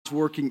God's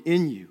working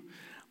in you,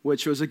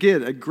 which was,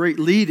 again, a great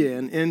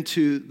lead-in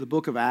into the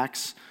book of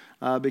Acts,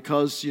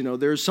 because,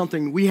 there's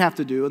something we have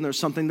to do, and there's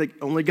something that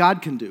only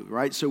God can do,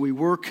 right? So we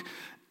work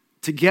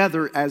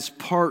together as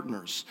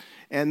partners.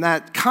 And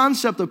that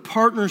concept of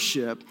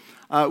partnership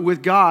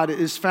with God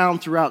is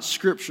found throughout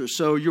Scripture.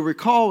 So you'll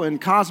recall in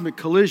Cosmic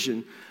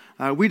Collision,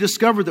 we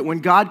discovered that when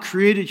God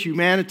created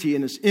humanity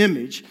in His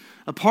image,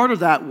 a part of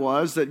that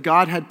was that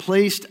God had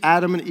placed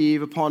Adam and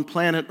Eve upon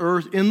planet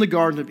Earth in the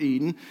Garden of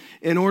Eden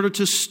in order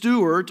to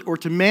steward or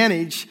to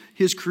manage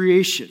His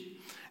creation.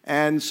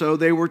 And so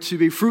they were to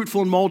be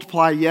fruitful and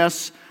multiply,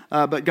 yes,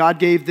 but God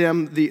gave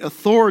them the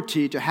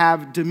authority to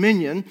have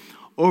dominion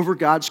over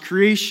God's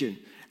creation.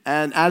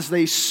 And as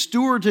they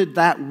stewarded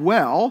that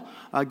well,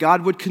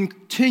 God would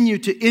continue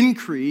to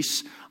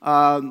increase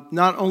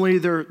not only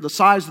the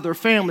size of their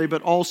family,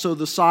 but also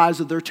the size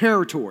of their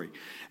territory.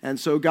 And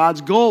so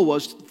God's goal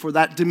was for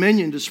that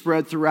dominion to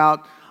spread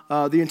throughout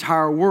the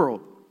entire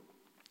world.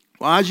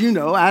 Well, as you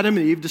know, Adam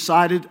and Eve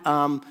decided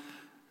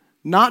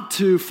not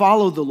to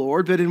follow the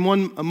Lord, but in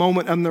a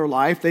moment in their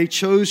life, they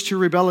chose to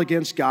rebel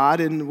against God,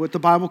 and what the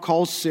Bible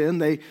calls sin.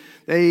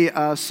 They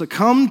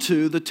succumbed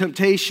to the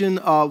temptation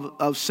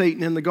of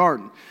Satan in the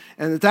garden.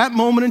 And at that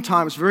moment in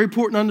time, it's very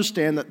important to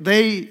understand that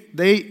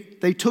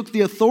they took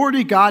the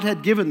authority God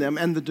had given them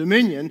and the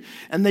dominion,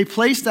 and they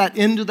placed that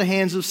into the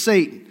hands of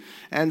Satan.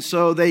 And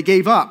so they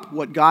gave up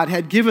what God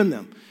had given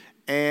them.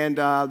 And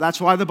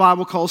that's why the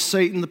Bible calls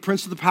Satan the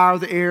prince of the power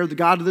of the air, the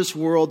god of this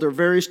world. There are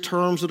various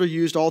terms that are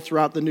used all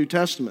throughout the New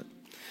Testament.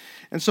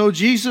 And so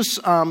Jesus,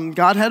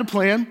 God had a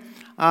plan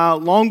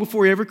long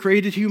before He ever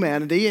created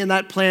humanity. And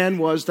that plan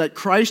was that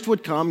Christ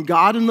would come,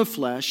 God in the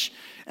flesh,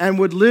 and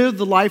would live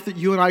the life that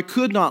you and I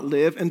could not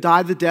live and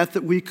die the death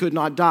that we could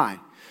not die.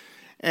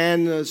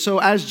 And so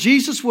as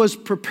Jesus was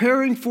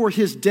preparing for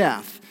His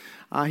death,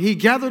 He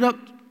gathered up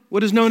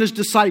what is known as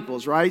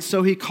disciples, right?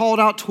 So He called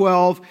out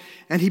 12,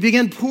 and He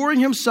began pouring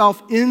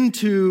Himself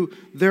into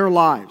their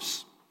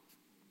lives.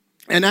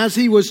 And as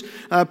He was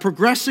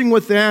progressing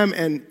with them,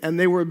 and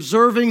they were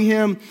observing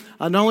Him,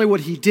 not only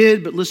what He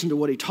did, but listen to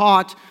what He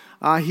taught,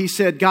 He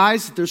said,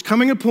 guys, there's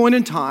coming a point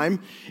in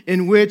time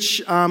in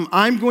which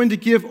I'm going to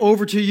give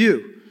over to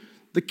you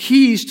the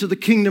keys to the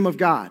kingdom of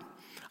God.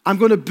 I'm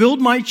going to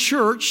build my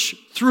church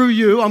through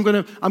you. I'm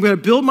going to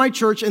build my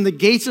church, and the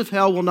gates of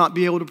hell will not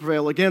be able to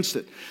prevail against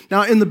it.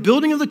 Now, in the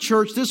building of the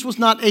church, this was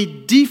not a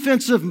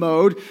defensive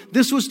mode.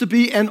 This was to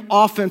be an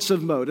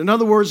offensive mode. In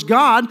other words,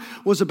 God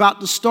was about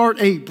to start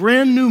a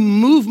brand new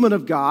movement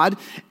of God,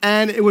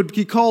 and it would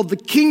be called the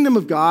kingdom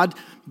of God,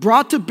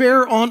 brought to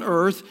bear on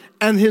earth,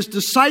 and His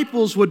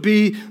disciples would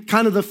be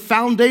kind of the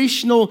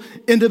foundational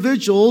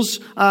individuals.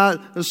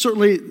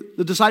 Certainly,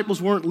 the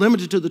disciples weren't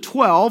limited to the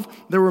 12.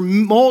 There were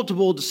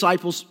multiple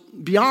disciples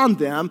beyond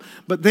them,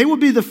 but they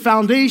would be the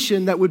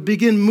foundation that would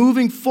begin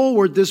moving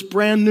forward this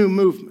brand new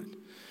movement.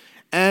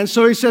 And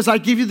so He says, I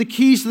give you the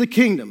keys to the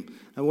kingdom.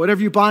 And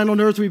whatever you bind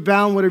on earth will be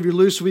bound, whatever you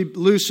loose will be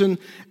loosened.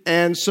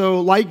 And so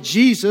like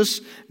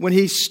Jesus, when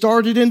He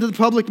started into the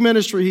public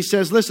ministry, He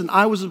says, listen,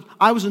 I was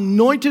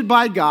anointed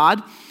by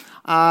God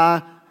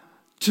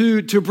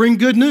to bring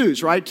good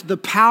news, right? To the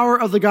power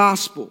of the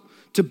gospel,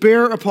 to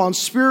bear upon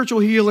spiritual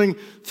healing,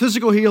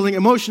 physical healing,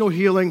 emotional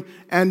healing,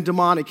 and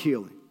demonic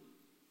healing.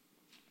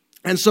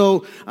 And so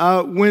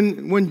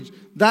when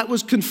that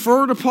was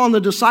conferred upon the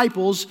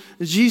disciples,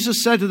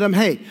 Jesus said to them,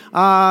 hey,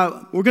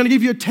 we're going to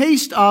give you a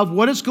taste of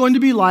what it's going to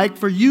be like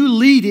for you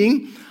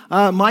leading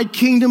my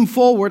kingdom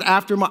forward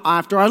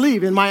after I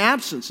leave, in my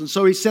absence. And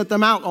so He sent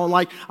them out on,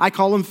 I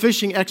call them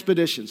fishing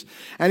expeditions.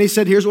 And He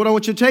said, here's what I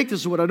want you to take. This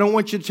is what I don't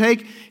want you to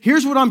take.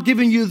 Here's what I'm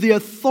giving you the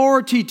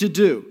authority to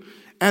do.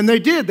 And they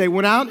did. They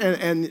went out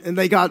and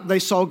they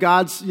saw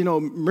God's,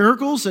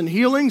 miracles and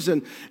healings.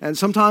 And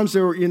sometimes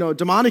there were,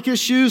 demonic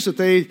issues that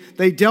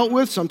they dealt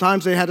with.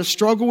 Sometimes they had a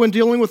struggle when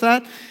dealing with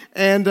that.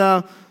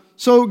 And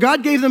so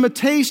God gave them a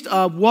taste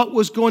of what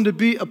was going to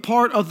be a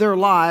part of their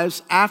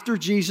lives after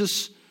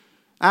Jesus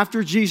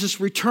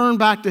returned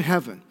back to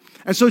heaven.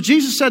 And so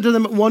Jesus said to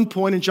them at one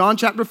point in John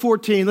chapter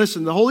 14,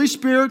 listen, the Holy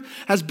Spirit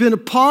has been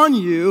upon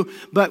you,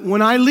 but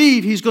when I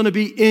leave, He's going to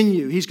be in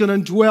you. He's going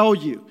to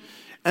indwell you.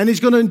 And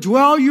He's going to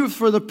indwell you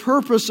for the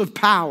purpose of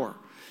power.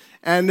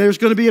 And there's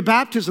going to be a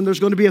baptism. There's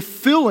going to be a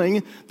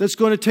filling that's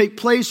going to take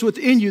place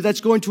within you that's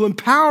going to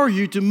empower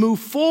you to move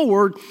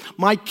forward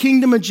my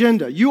kingdom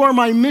agenda. You are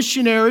my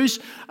missionaries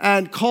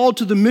and called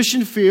to the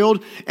mission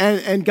field.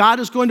 And God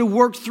is going to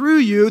work through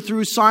you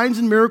through signs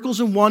and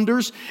miracles and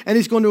wonders. And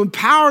He's going to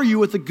empower you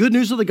with the good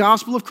news of the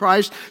gospel of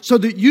Christ so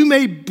that you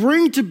may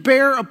bring to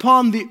bear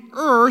upon the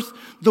earth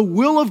the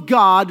will of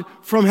God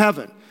from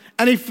heaven.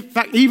 And in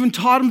fact, He even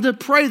taught them to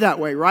pray that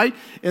way, right?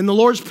 In the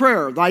Lord's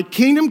Prayer, thy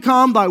kingdom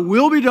come, thy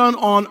will be done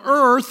on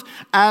earth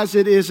as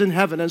it is in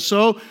heaven. And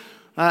so,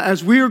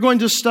 as we are going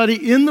to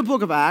study in the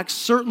book of Acts,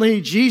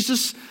 certainly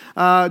Jesus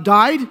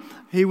died,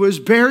 He was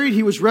buried,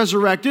 He was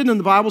resurrected. And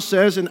the Bible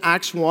says in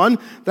Acts 1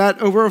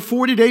 that over a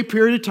 40-day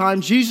period of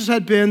time, Jesus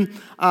had been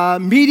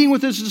meeting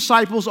with His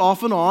disciples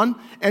off and on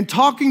and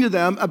talking to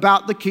them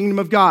about the kingdom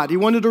of God. He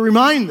wanted to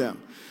remind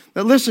them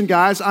That, listen,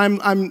 guys,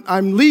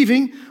 I'm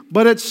leaving,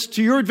 but it's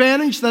to your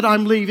advantage that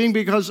I'm leaving,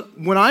 because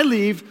when I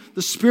leave,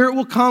 the Spirit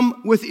will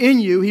come within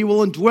you. He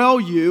will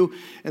indwell you,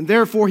 and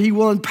therefore He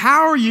will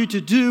empower you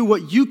to do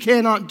what you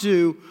cannot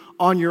do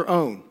on your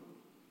own.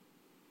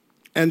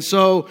 And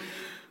so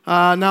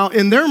now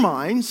in their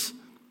minds,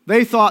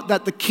 they thought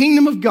that the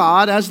kingdom of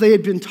God, as they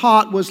had been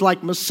taught, was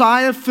like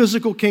Messiah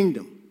physical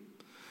kingdom.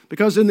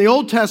 Because in the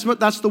Old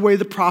Testament, that's the way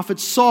the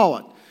prophets saw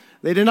it.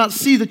 They did not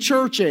see the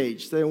church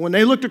age. When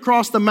they looked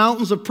across the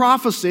mountains of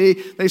prophecy,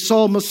 they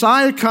saw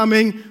Messiah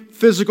coming,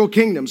 physical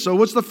kingdom. So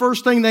what's the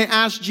first thing they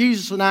asked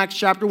Jesus in Acts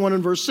chapter 1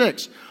 and verse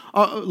 6?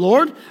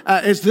 Lord,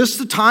 is this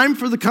the time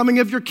for the coming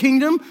of your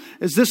kingdom?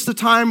 Is this the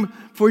time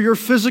for your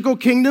physical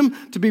kingdom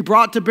to be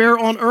brought to bear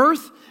on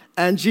earth?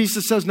 And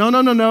Jesus says, no.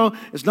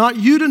 It's not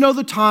you to know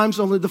the times.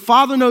 Only the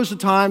Father knows the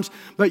times.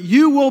 But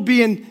you will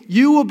be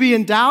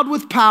endowed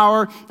with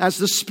power as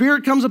the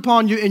Spirit comes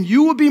upon you, and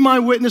you will be my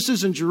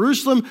witnesses in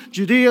Jerusalem,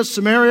 Judea,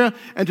 Samaria,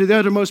 and to the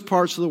uttermost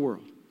parts of the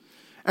world.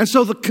 And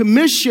so the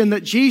commission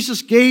that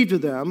Jesus gave to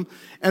them,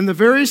 and the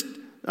various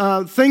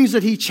things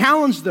that He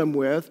challenged them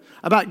with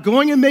about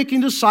going and making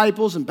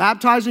disciples and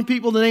baptizing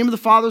people in the name of the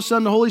Father, Son,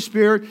 and the Holy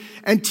Spirit,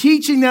 and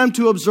teaching them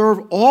to observe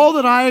all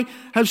that I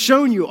have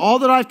shown you, all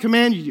that I've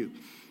commanded you.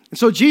 And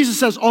so Jesus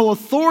says, all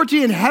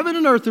authority in heaven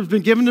and earth has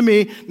been given to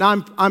me.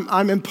 Now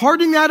I'm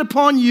imparting that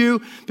upon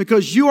you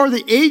because you are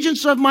the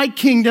agents of my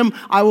kingdom.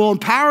 I will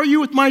empower you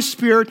with my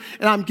Spirit,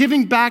 and I'm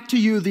giving back to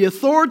you the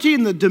authority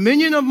and the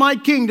dominion of my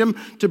kingdom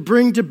to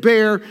bring to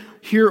bear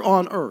here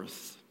on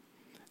earth.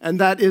 And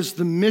that is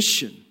the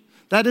mission.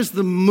 That is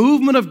the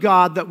movement of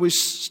God that we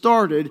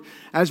started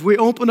as we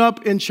open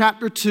up in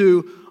chapter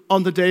 2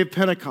 on the day of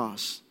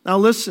Pentecost. Now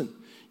listen,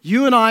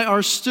 you and I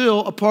are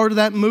still a part of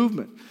that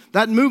movement.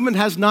 That movement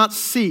has not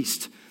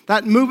ceased.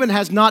 That movement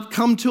has not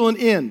come to an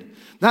end.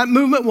 That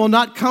movement will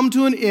not come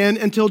to an end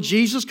until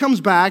Jesus comes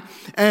back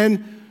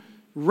and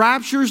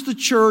raptures the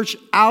church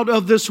out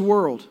of this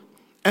world.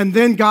 And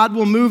then God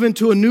will move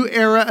into a new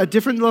era, a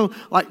different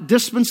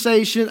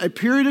dispensation, a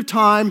period of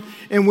time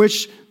in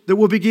which that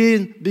will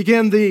begin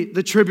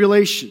the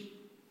tribulation.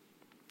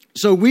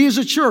 So we as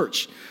a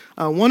church,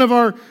 one of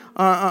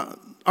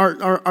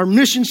our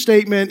mission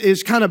statement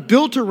is kind of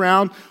built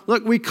around,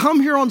 look, we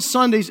come here on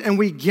Sundays and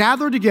we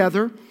gather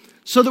together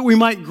so that we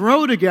might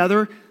grow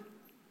together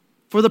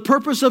for the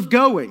purpose of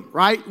going,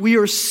 right? We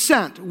are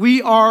sent.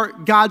 We are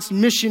God's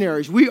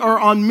missionaries. We are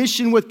on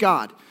mission with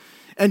God.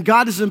 And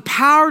God has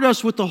empowered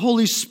us with the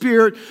Holy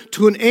Spirit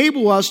to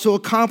enable us to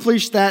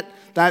accomplish that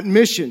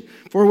mission.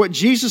 For what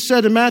Jesus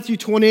said in Matthew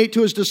 28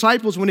 to His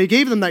disciples when He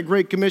gave them that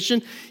great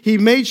commission, He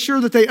made sure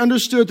that they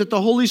understood that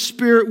the Holy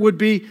Spirit would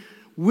be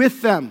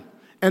with them.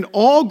 And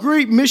all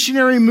great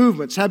missionary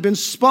movements have been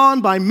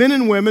spawned by men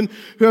and women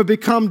who have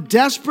become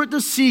desperate to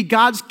see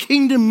God's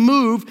kingdom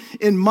move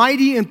in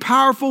mighty and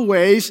powerful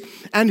ways,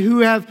 and who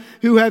have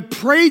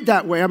prayed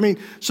that way. I mean,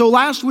 so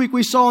last week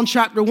we saw in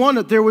chapter 1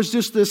 that there was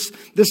just this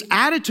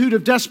attitude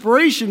of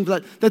desperation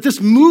that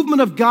this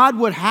movement of God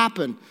would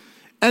happen.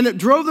 And it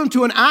drove them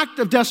to an act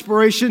of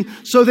desperation,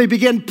 so they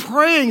began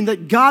praying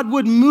that God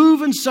would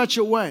move in such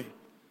a way.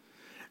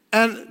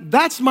 And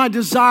that's my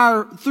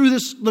desire through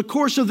the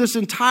course of this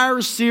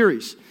entire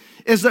series,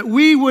 is that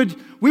we would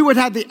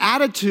have the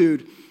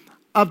attitude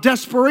of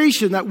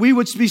desperation, that we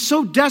would be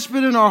so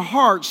desperate in our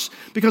hearts,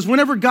 because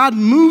whenever God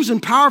moves in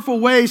powerful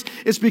ways,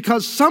 it's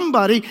because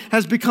somebody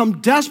has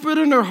become desperate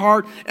in their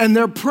heart and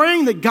they're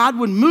praying that God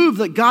would move,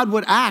 that God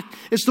would act.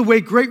 It's the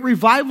way great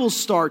revivals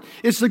start.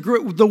 It's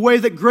the way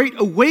that great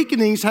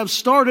awakenings have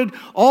started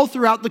all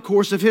throughout the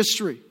course of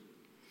history.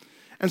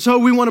 And so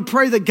we want to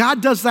pray that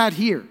God does that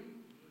here.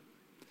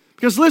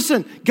 Because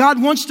listen, God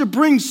wants to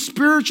bring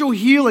spiritual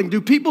healing. Do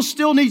people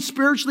still need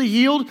spiritually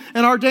healed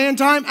in our day and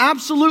time?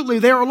 Absolutely.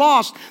 They are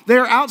lost. They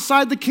are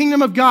outside the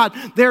kingdom of God.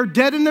 They are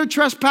dead in their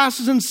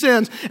trespasses and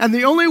sins. And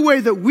the only way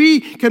that we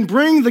can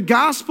bring the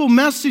gospel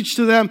message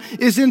to them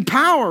is in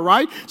power,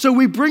 right? So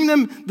we bring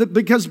them,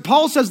 because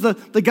Paul says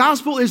the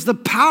gospel is the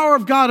power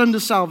of God unto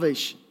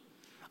salvation.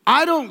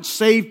 I don't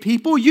save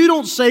people. You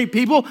don't save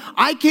people.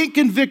 I can't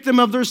convict them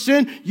of their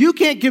sin. You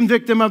can't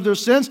convict them of their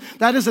sins.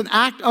 That is an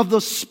act of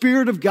the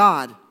Spirit of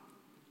God.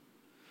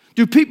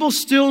 Do people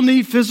still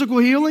need physical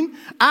healing?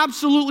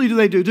 Absolutely do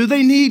they do. Do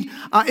they need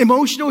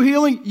emotional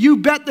healing? You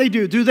bet they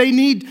do. Do they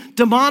need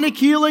demonic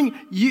healing?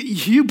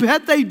 You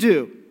bet they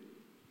do.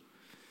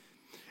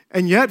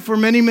 And yet for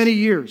many, many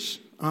years,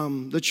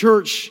 the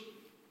church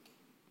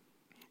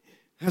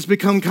has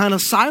become kind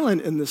of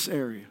silent in this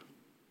area.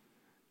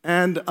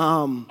 And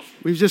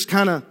we've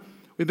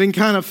been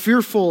kind of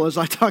fearful, as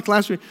I talked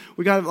last week.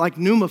 We got like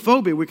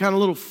pneumophobia. We're kind of a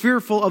little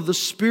fearful of the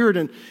Spirit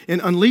and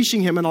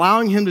unleashing Him and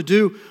allowing Him to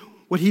do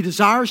what He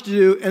desires to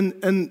do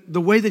and the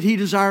way that He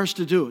desires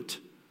to do it.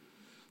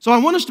 So I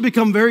want us to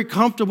become very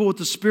comfortable with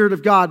the Spirit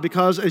of God,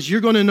 because as you're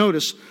going to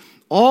notice,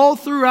 all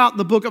throughout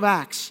the book of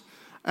Acts,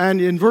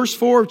 and in verse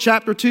 4 of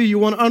chapter 2, you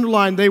want to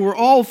underline, they were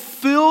all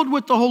filled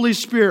with the Holy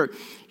Spirit.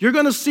 You're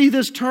going to see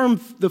this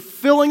term, the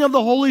filling of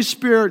the Holy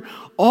Spirit,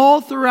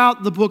 all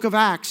throughout the book of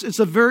Acts. It's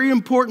a very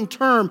important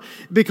term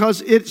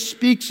because it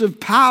speaks of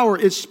power.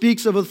 It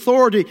speaks of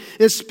authority.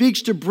 It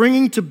speaks to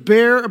bringing to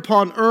bear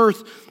upon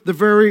earth the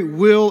very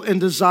will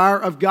and desire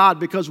of God.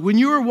 Because when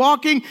you are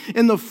walking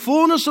in the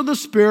fullness of the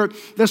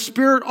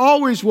Spirit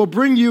always will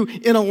bring you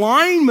in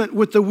alignment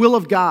with the will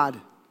of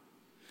God.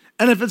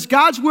 And if it's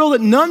God's will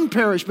that none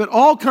perish, but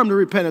all come to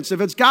repentance,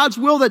 if it's God's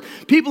will that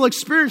people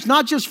experience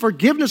not just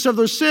forgiveness of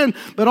their sin,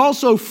 but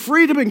also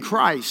freedom in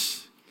Christ,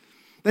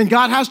 then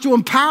God has to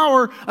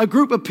empower a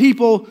group of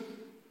people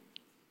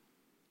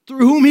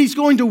through whom He's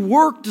going to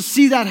work to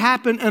see that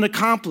happen and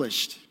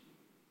accomplished.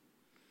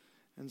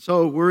 And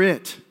so we're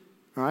it.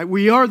 All right?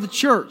 We are the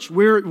church.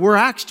 We're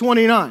Acts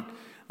 29.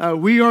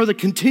 We are the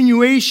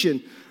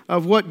continuation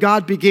of what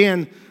God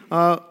began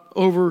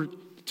over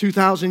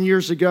 2,000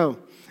 years ago.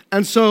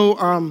 And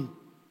so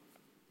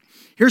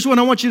here's what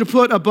I want you to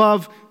put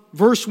above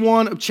verse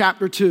 1 of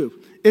chapter 2.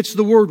 It's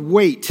the word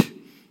wait.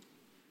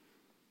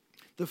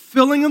 The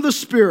filling of the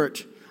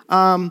Spirit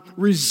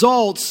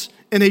results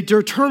in a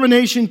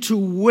determination to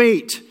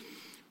wait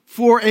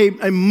for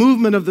a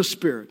movement of the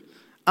Spirit.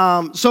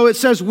 So it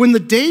says, when the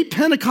day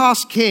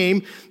Pentecost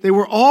came, they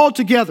were all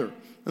together.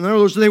 In other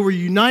words, they were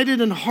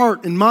united in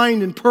heart and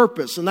mind and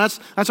purpose. And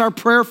that's our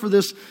prayer for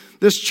this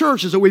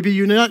church, is that we be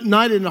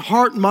united in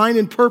heart, mind,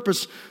 and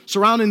purpose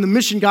surrounding the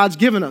mission God's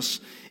given us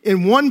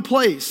in one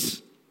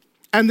place.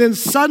 And then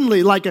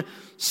suddenly, like a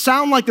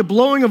sound like the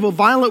blowing of a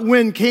violent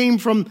wind came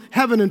from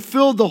heaven and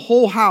filled the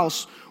whole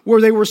house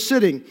where they were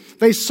sitting.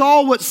 They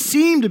saw what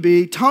seemed to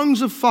be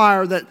tongues of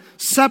fire that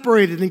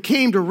separated and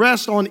came to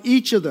rest on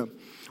each of them.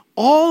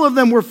 All of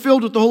them were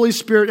filled with the Holy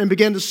Spirit and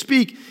began to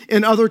speak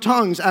in other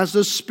tongues as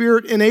the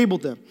Spirit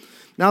enabled them.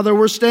 Now there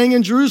were staying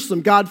in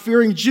Jerusalem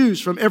God-fearing Jews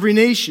from every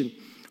nation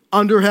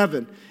under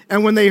heaven.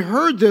 And when they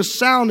heard this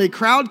sound, a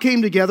crowd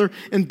came together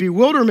in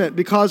bewilderment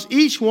because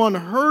each one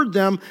heard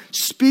them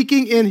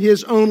speaking in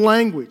his own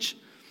language.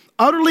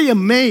 Utterly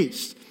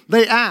amazed,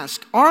 they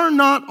asked, are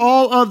not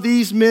all of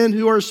these men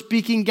who are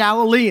speaking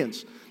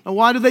Galileans? Now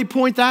why do they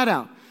point that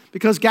out?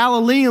 Because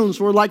Galileans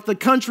were like the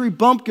country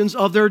bumpkins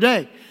of their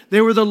day.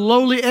 They were the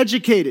lowly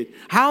educated.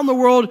 How in the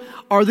world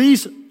are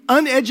these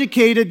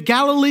uneducated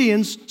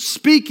Galileans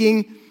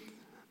speaking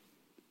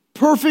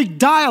perfect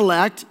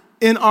dialect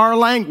in our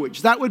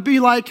language? That would be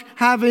like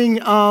having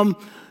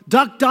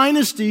Duck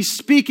Dynasty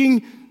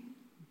speaking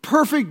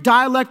perfect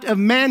dialect of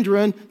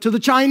Mandarin to the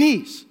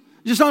Chinese.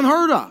 Just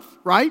unheard of,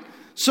 right?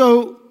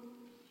 So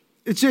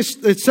it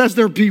says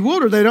they're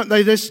bewildered.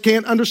 They just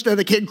can't understand.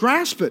 They can't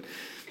grasp it.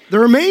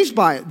 They're amazed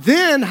by it.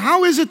 Then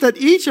how is it that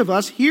each of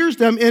us hears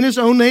them in his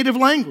own native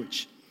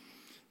language?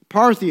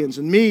 Parthians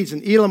and Medes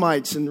and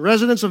Elamites and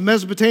residents of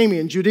Mesopotamia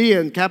and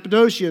Judea and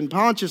Cappadocia and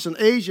Pontus and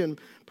Asia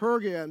and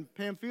Perga and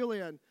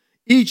Pamphylia and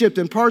Egypt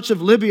and parts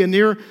of Libya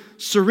near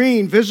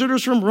Cyrene,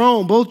 visitors from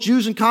Rome, both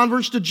Jews and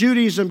converts to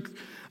Judaism,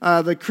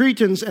 the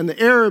Cretans and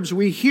the Arabs,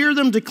 we hear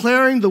them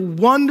declaring the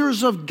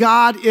wonders of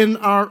God in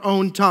our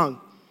own tongue.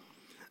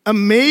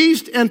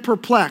 Amazed and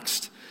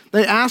perplexed,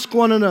 they ask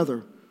one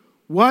another,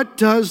 what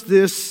does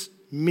this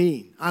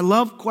mean? I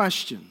love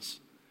questions,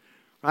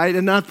 right?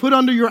 And I've put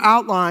under your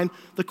outline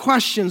the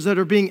questions that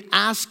are being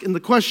asked and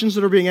the questions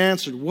that are being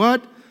answered.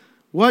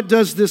 What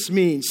does this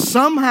mean?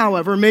 Some,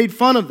 however, made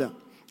fun of them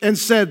and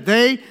said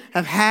they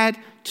have had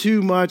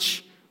too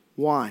much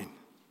wine.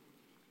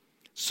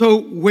 So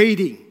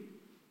waiting.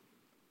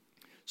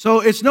 So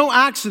it's no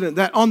accident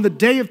that on the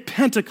day of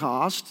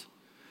Pentecost,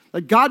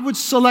 that God would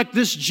select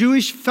this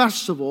Jewish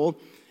festival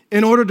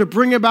in order to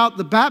bring about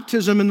the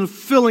baptism and the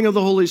filling of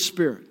the Holy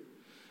Spirit.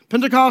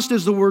 Pentecost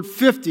is the word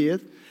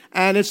 50th,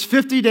 and it's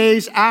 50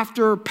 days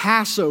after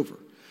Passover.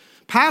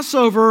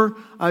 Passover,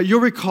 you'll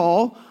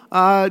recall,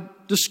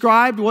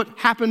 described what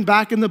happened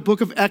back in the book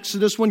of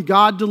Exodus when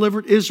God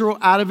delivered Israel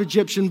out of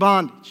Egyptian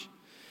bondage.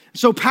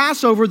 So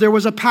Passover, there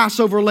was a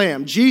Passover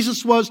lamb.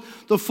 Jesus was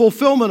the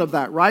fulfillment of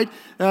that, right?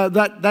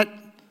 That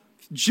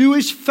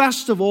Jewish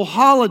festival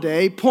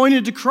holiday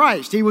pointed to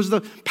Christ. He was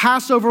the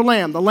Passover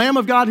lamb, the Lamb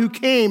of God who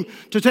came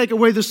to take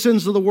away the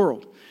sins of the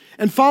world.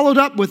 And followed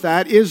up with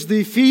that is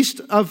the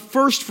Feast of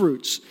First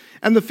Fruits.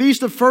 And the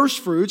Feast of First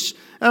Fruits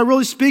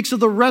really speaks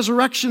of the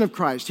resurrection of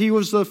Christ. He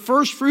was the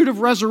first fruit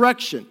of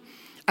resurrection.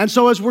 And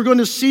so as we're going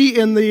to see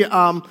in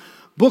the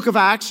book of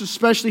Acts,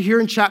 especially here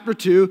in chapter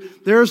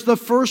 2, there's the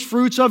first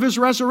fruits of his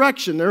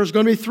resurrection. There's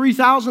going to be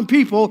 3,000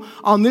 people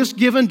on this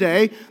given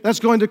day that's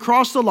going to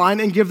cross the line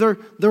and give their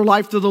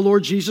life to the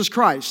Lord Jesus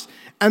Christ.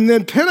 And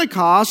then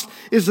Pentecost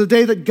is the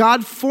day that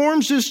God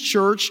forms his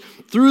church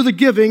through the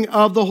giving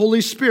of the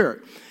Holy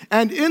Spirit.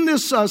 And in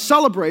this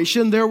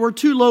celebration, there were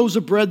 2 loaves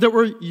of bread that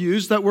were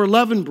used that were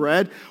leavened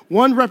bread,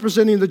 one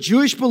representing the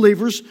Jewish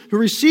believers who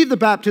received the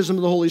baptism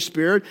of the Holy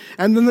Spirit,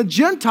 and then the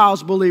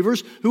Gentiles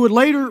believers who would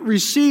later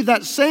receive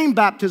that same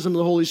baptism of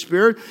the Holy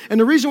Spirit. And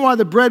the reason why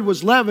the bread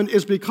was leavened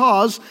is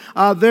because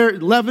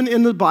leaven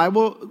in the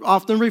Bible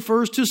often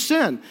refers to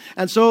sin.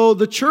 And so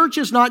the church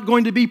is not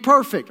going to be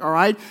perfect, all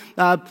right?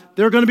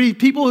 There are going to be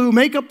people who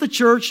make up the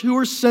church who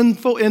are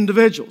sinful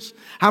individuals.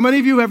 How many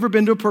of you have ever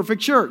been to a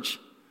perfect church?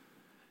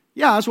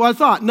 Yeah, that's what I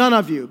thought. None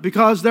of you,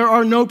 because there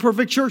are no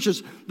perfect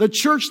churches. The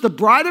church, the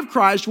bride of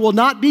Christ, will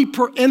not be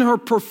in her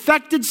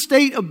perfected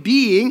state of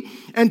being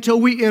until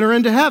we enter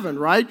into heaven,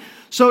 right?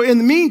 So in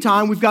the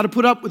meantime, we've got to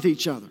put up with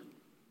each other.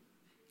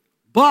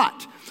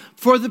 But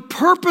for the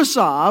purpose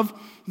of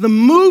the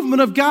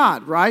movement of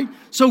God, right?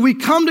 So we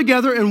come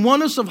together in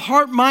oneness of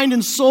heart, mind,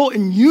 and soul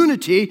in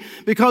unity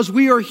because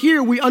we are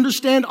here. We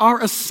understand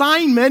our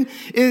assignment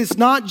is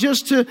not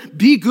just to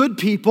be good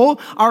people.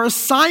 Our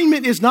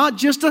assignment is not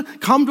just to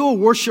come to a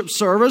worship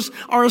service.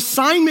 Our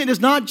assignment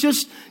is not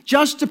just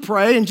to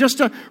pray and just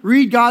to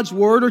read God's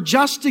word or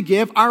just to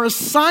give. Our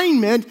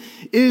assignment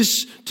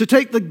is to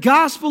take the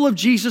gospel of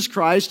Jesus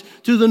Christ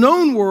to the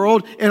known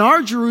world in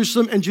our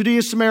Jerusalem and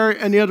Judea, Samaria,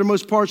 and the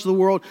uttermost parts of the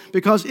world,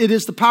 because it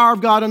is the power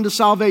of God unto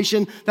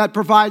salvation that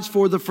provides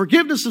for the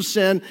forgiveness of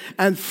sin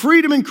and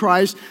freedom in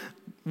Christ.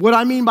 What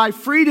I mean by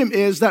freedom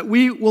is that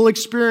we will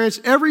experience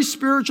every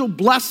spiritual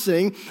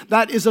blessing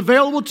that is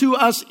available to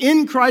us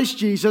in Christ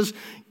Jesus.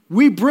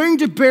 We bring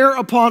to bear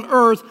upon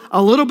earth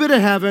a little bit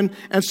of heaven,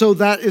 and so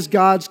that is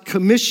God's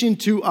commission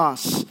to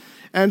us.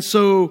 And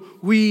so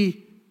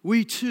we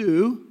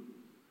too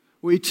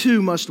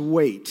must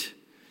wait.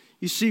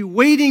 You see,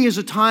 waiting is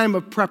a time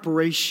of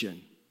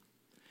preparation.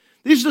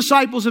 These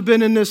disciples have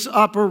been in this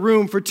upper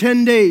room for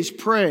 10 days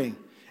praying,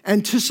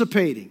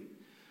 anticipating,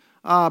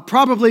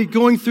 probably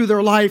going through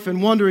their life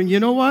and wondering, you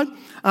know what?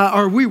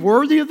 Are we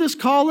worthy of this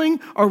calling?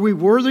 Are we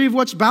worthy of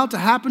what's about to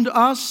happen to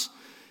us?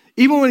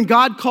 Even when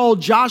God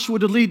called Joshua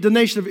to lead the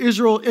nation of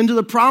Israel into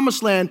the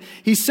promised land,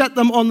 he set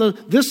them on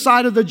this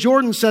side of the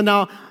Jordan, said,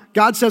 now,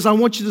 God says, I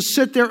want you to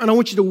sit there and I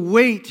want you to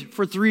wait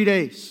for 3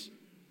 days.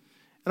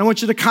 And I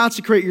want you to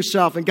consecrate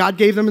yourself. And God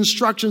gave them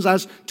instructions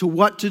as to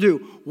what to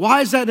do.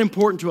 Why is that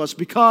important to us?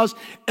 Because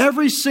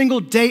every single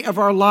day of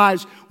our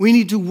lives, we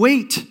need to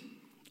wait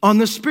on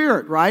the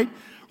Spirit, right?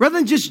 Rather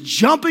than just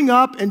jumping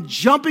up and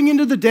jumping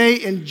into the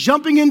day and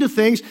jumping into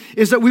things,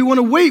 is that we want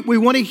to wait. We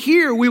want to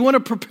hear. We want to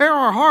prepare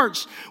our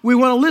hearts. We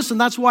want to listen.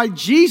 That's why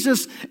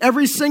Jesus,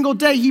 every single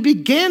day, he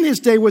began his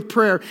day with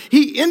prayer.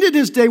 He ended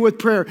his day with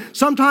prayer.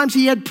 Sometimes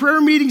he had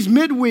prayer meetings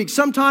midweek,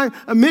 sometimes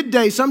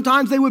midday.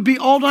 Sometimes they would be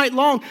all night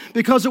long,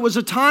 because it was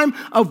a time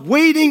of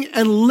waiting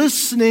and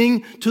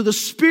listening to the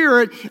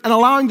Spirit and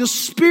allowing the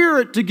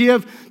Spirit to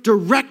give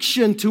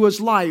direction to his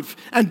life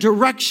and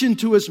direction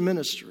to his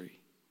ministry.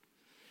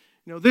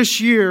 You know, this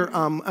year,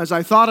 as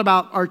I thought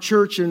about our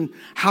church and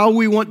how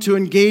we want to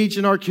engage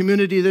in our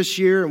community this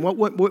year and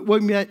what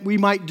we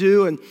might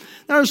do, and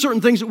there are certain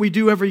things that we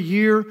do every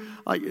year,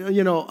 like,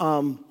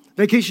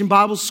 Vacation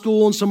Bible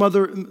School and some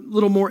other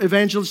little more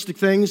evangelistic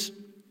things.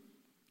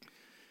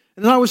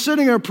 And then I was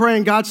sitting there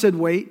praying. God said,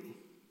 wait.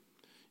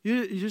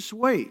 You just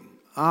wait.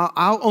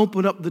 I'll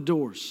open up the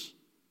doors.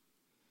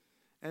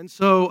 And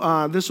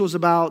so this was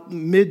about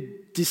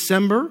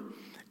mid-December,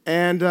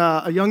 and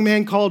a young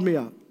man called me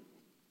up.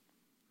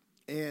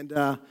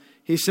 And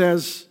he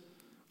says,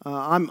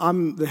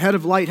 I'm the head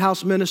of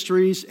Lighthouse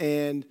Ministries,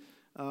 and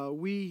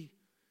we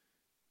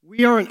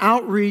are an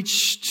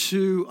outreach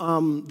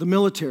to the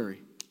military.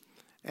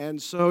 And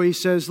so he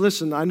says,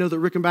 listen, I know that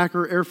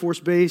Rickenbacker Air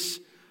Force Base,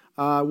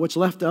 what's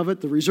left of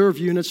it, the reserve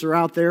units are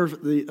out there,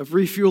 the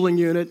refueling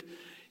unit.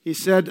 He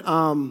said,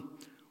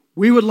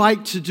 we would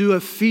like to do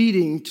a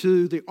feeding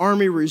to the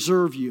Army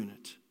Reserve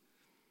Unit.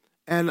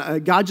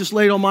 And God just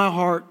laid on my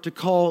heart to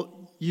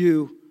call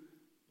you,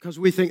 because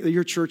we think that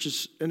your church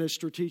is in a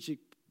strategic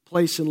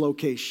place and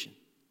location.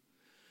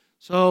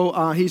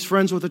 So he's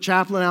friends with a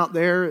chaplain out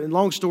there. And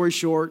long story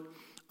short,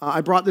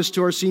 I brought this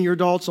to our senior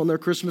adults on their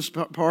Christmas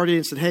party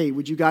and said, hey,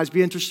 would you guys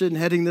be interested in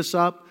heading this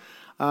up?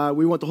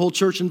 We want the whole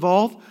church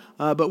involved,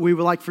 but we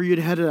would like for you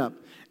to head it up.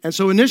 And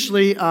so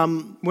initially,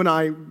 when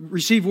I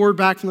received word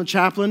back from the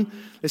chaplain,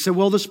 they said,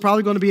 well, this is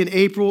probably going to be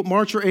in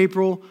March or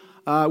April,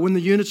 when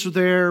the units are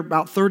there,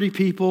 about 30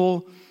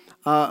 people.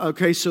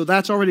 Okay, so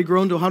that's already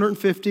grown to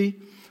 150.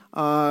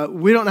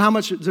 We don't know how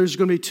much. There's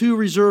going to be 2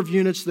 reserve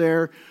units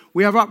there.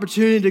 We have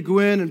opportunity to go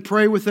in and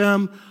pray with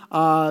them,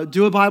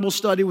 do a Bible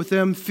study with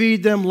them,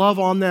 feed them, love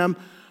on them.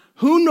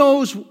 Who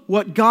knows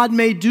what God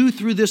may do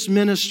through this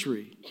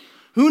ministry?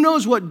 Who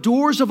knows what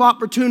doors of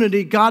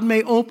opportunity God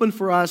may open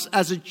for us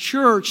as a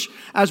church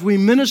as we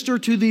minister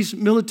to these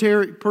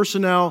military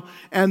personnel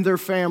and their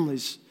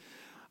families?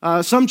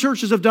 Some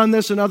churches have done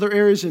this in other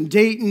areas, in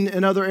Dayton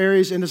and other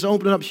areas, and it's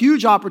opened up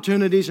huge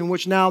opportunities in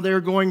which now they're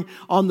going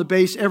on the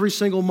base every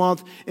single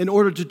month in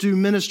order to do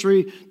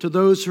ministry to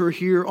those who are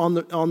here on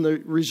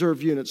the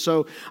reserve unit.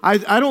 So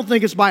I don't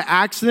think it's by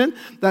accident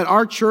that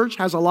our church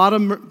has a lot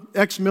of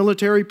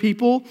ex-military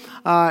people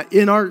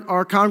in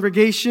our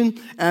congregation,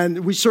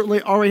 and we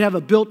certainly already have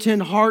a built-in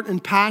heart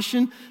and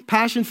passion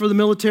for the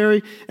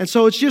military. And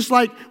so it's just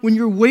like when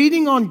you're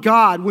waiting on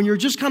God, when you're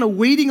just kind of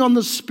waiting on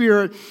the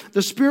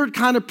Spirit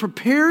kind of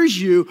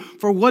prepares you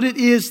for what it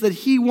is that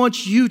He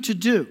wants you to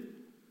do.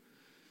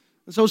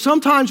 And so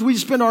sometimes we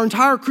spend our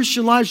entire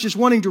Christian lives just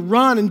wanting to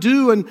run and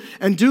do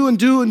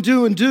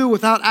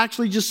without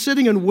actually just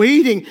sitting and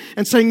waiting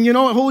and saying, you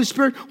know what, Holy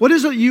Spirit, what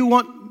is it you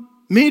want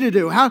me to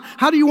do?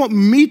 How do you want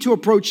me to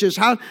approach this?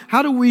 How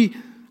do we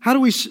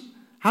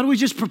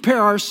just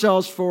prepare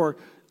ourselves for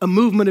a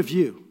movement of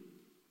you?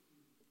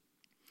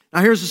 Now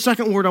here's the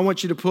second word I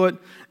want you to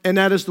put, and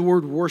that is the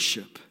word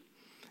worship.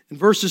 In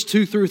verses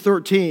 2 through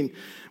 13,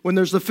 when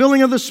there's the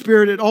filling of the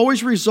Spirit, it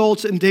always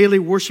results in daily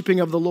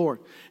worshiping of the Lord.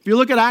 If you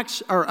look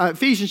at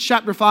Ephesians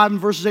chapter 5 and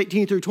verses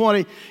 18 through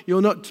 20,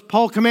 you'll note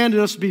Paul commanded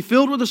us to be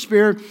filled with the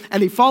Spirit,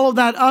 and he followed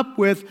that up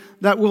with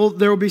there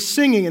will be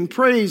singing and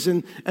praise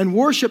and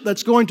worship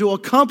that's going to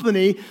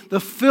accompany the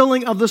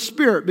filling of the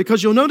Spirit.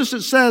 Because you'll notice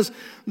it says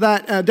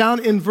that down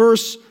in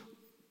verse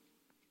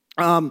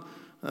 11,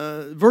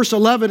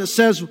 it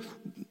says,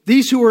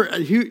 these who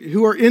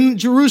are in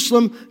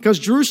Jerusalem, because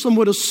Jerusalem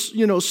would have,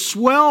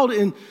 swelled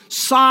in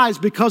size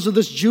because of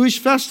this Jewish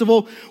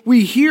festival,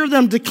 we hear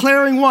them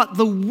declaring what?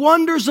 The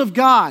wonders of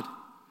God.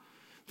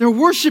 They're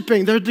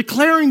worshiping, they're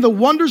declaring the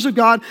wonders of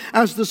God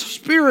as the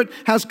Spirit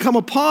has come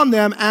upon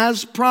them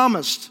as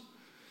promised.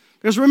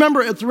 Because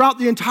remember, throughout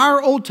the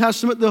entire Old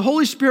Testament, the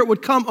Holy Spirit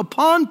would come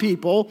upon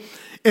people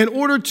in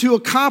order to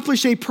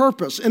accomplish a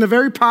purpose in a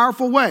very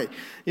powerful way.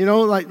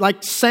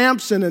 Like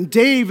Samson and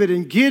David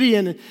and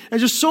Gideon and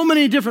just so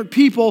many different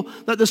people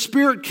that the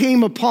Spirit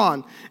came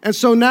upon. And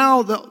so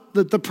now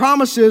the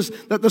promise is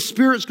that the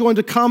Spirit's going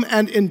to come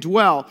and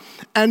indwell.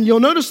 And you'll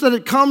notice that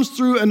it comes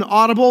through an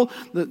audible,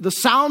 the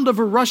sound of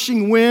a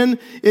rushing wind.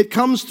 It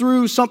comes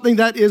through something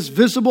that is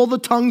visible, the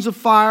tongues of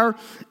fire.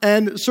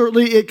 And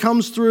certainly it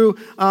comes through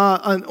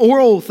an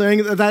oral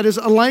thing that is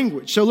a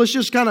language. So let's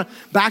just kind of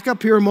back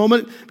up here a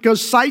moment,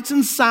 because sights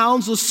and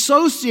sounds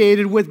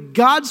associated with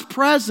God's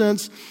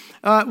presence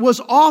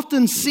was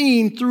often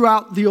seen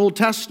throughout the Old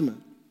Testament.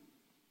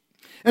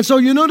 And so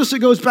you notice it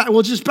goes back,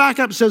 we'll just back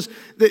up. It says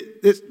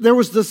that there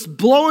was this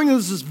blowing,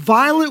 this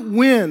violent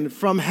wind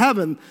from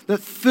heaven that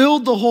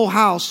filled the whole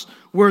house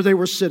where they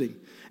were sitting.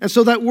 And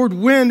so that word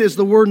wind is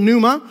the word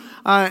pneuma,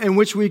 in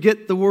which we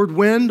get the word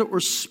wind or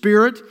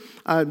spirit.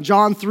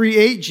 John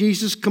 3:8,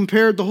 Jesus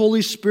compared the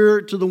Holy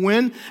Spirit to the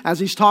wind as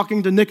he's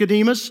talking to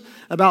Nicodemus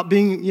about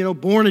being,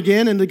 born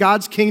again into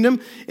God's kingdom.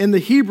 In the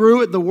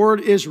Hebrew, the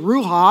word is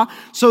ruha.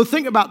 So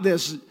think about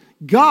this.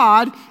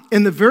 God,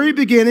 in the very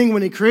beginning,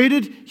 when he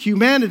created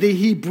humanity,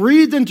 he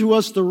breathed into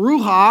us the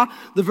Ruha,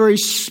 the very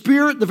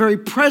spirit, the very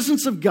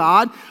presence of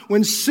God.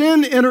 When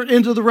sin entered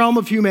into the realm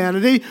of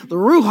humanity, the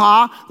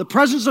Ruha, the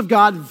presence of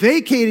God,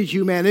 vacated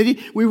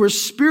humanity. We were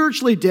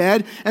spiritually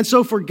dead. And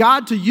so for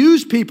God to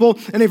use people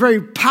in a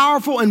very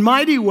powerful and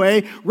mighty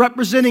way,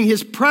 representing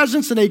his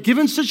presence in a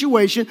given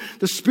situation,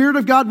 the Spirit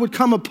of God would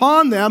come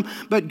upon them.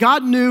 But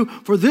God knew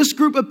for this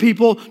group of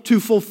people to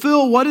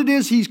fulfill what it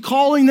is he's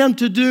calling them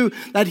to do,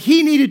 that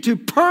he needed to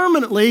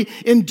permanently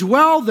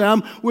indwell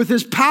them with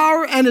his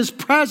power and his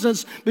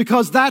presence,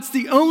 because that's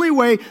the only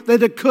way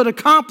that it could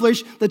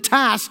accomplish the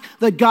task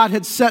that God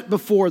had set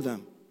before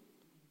them.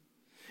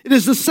 It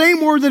is the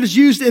same word that is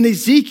used in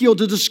Ezekiel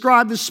to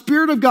describe the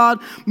Spirit of God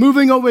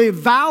moving over a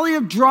valley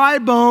of dry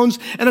bones.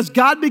 And as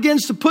God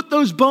begins to put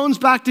those bones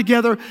back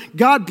together,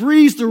 God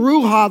breathes the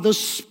Ruha, the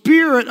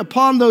Spirit,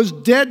 upon those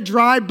dead,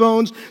 dry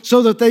bones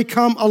so that they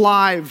come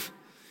alive.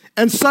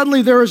 And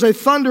suddenly there is a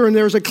thunder and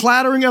there is a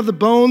clattering of the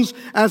bones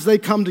as they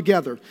come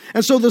together.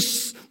 And so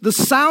the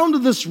sound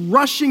of this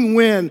rushing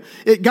wind,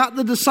 it got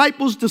the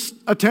disciples'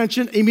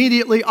 attention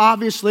immediately,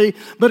 obviously,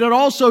 but it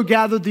also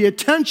gathered the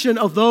attention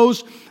of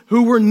those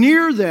who were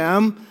near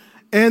them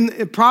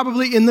and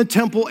probably in the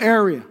temple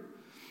area.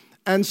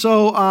 And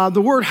so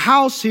the word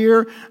house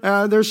here,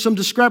 there's some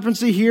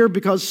discrepancy here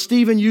because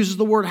Stephen uses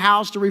the word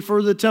house to refer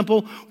to the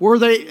temple. Were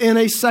they in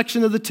a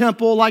section of the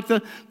temple like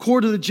the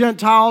court of the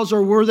Gentiles,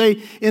 or were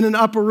they in an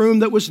upper room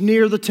that was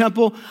near the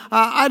temple?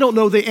 I don't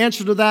know the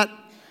answer to that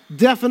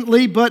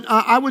definitely, but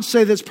I would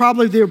say that's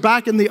probably they're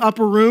back in the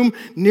upper room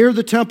near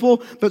the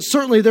temple. But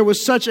certainly there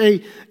was such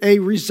a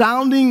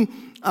resounding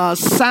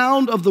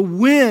sound of the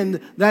wind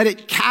that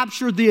it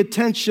captured the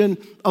attention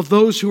of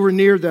those who were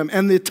near them.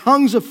 And the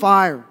tongues of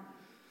fire.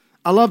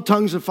 I love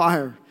tongues of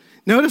fire.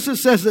 Notice it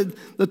says that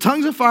the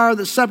tongues of fire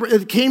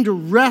it came to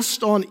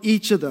rest on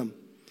each of them.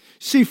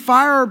 See,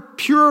 fire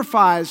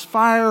purifies,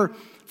 fire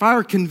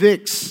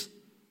convicts.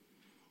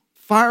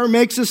 Fire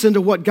makes us into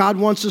what God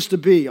wants us to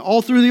be.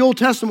 All through the Old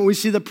Testament, we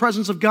see the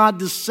presence of God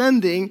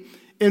descending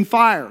in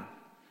fire.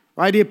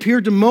 Right? He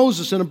appeared to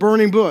Moses in a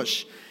burning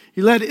bush.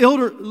 He led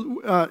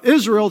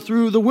Israel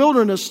through the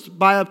wilderness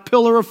by a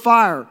pillar of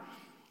fire.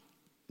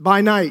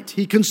 By night.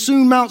 He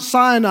consumed Mount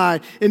Sinai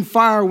in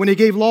fire when he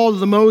gave law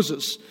to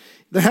Moses.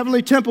 The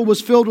heavenly temple was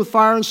filled with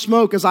fire and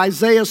smoke as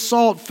Isaiah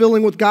saw it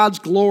filling with God's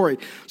glory.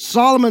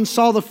 Solomon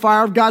saw the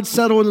fire of God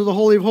settle into the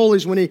Holy of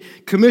Holies when he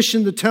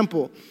commissioned the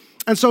temple.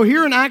 And so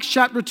here in Acts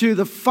chapter 2,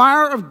 the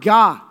fire of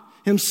God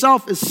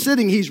himself is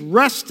sitting, he's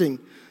resting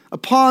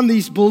upon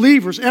these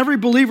believers. Every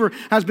believer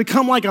has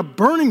become like a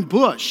burning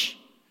bush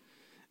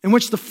in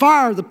which the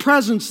fire, the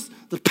presence,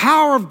 the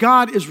power of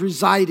God is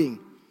residing.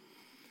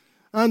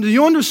 Do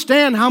you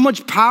understand how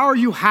much power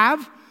you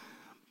have?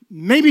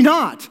 Maybe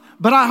not,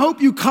 but I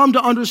hope you come to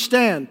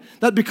understand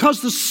that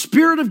because the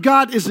Spirit of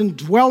God is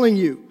indwelling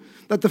you,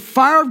 that the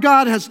fire of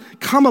God has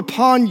come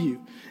upon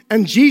you.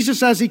 And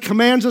Jesus, as he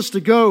commands us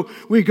to go,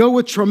 we go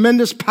with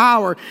tremendous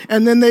power.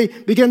 And then they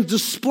begin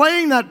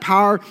displaying that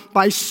power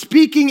by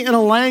speaking in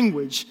a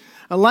language.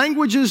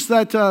 Languages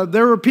that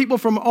there are people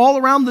from all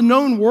around the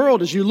known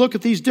world. As you look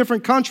at these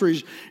different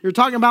countries, you're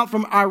talking about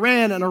from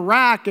Iran and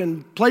Iraq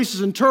and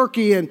places in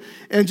Turkey and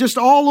just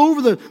all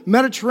over the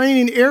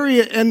Mediterranean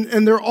area.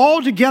 And they're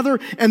all together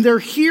and they're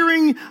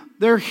hearing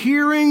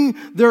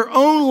their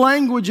own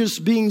languages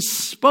being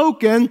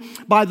spoken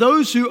by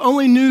those who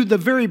only knew the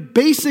very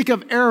basic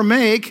of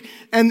Aramaic,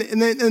 and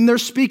they're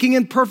speaking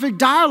in perfect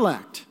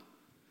dialect.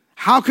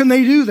 How can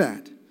they do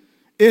that?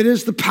 It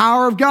is the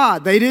power of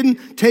God. They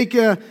didn't take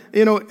a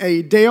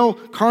Dale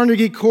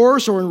Carnegie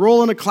course or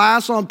enroll in a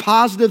class on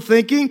positive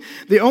thinking.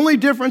 The only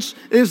difference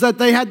is that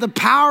they had the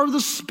power of the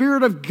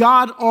Spirit of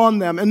God on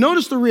them. And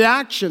notice the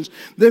reactions.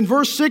 Then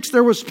verse 6,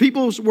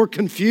 people were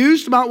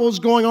confused about what was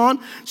going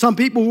on. Some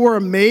people were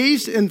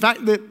amazed. In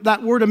fact,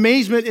 that word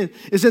amazement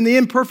is in the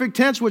imperfect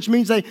tense, which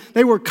means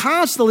they were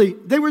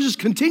just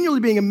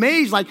continually being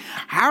amazed. Like,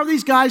 how are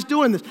these guys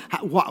doing this?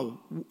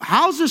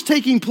 How's this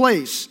taking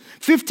place?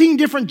 15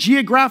 different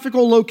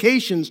geographical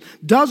locations,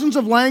 dozens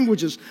of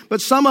languages,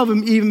 but some of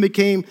them even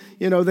became,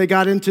 they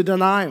got into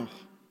denial.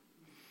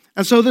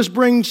 And so this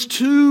brings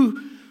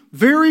two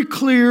very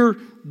clear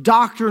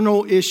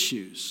doctrinal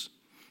issues: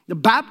 the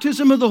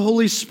baptism of the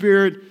Holy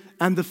Spirit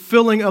and the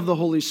filling of the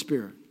Holy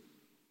Spirit.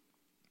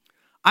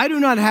 I do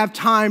not have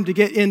time to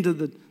get into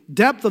the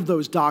depth of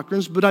those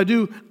doctrines, but I'm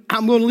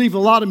going to leave a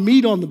lot of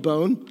meat on the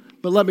bone,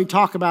 but let me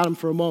talk about them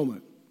for a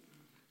moment.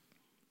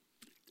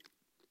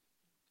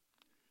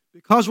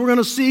 Because we're going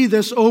to see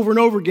this over and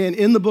over again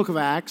in the book of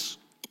Acts,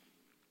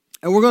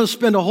 and we're going to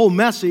spend a whole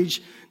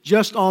message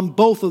just on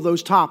both of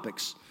those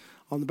topics.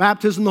 On the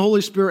baptism of the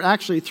Holy Spirit,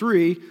 actually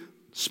 3,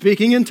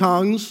 speaking in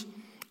tongues,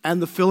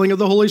 and the filling of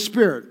the Holy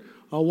Spirit.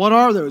 What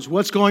are those?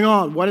 What's going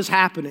on? What is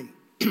happening?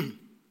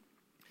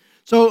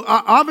 So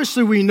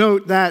obviously we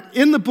note that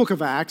in the book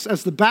of Acts,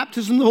 as the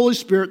baptism of the Holy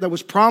Spirit that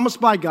was promised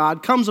by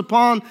God comes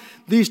upon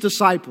these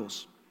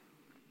disciples,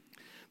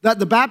 that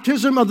the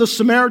baptism of the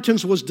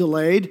Samaritans was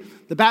delayed,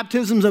 the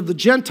baptisms of the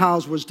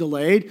Gentiles was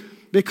delayed,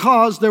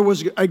 because there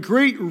was a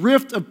great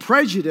rift of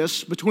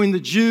prejudice between the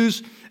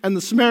Jews and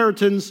the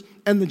Samaritans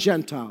and the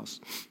Gentiles.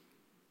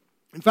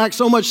 In fact,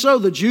 so much so,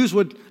 the Jews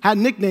had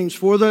nicknames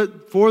for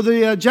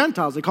the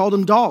Gentiles. They called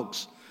them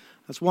dogs.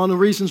 That's one of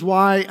the reasons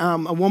why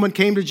a woman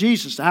came to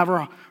Jesus to have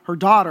her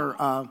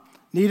daughter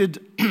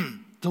needed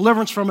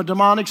deliverance from a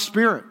demonic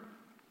spirit.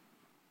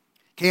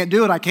 Can't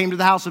do it. I came to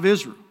the house of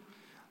Israel.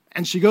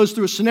 And she goes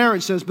through a scenario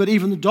and says, but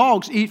even the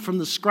dogs eat from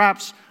the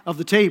scraps of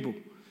the table.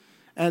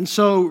 And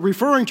so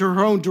referring to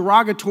her own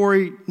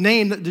derogatory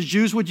name that the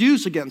Jews would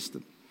use against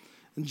them.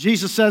 And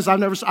Jesus says, I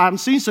haven't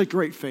seen such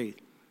great faith.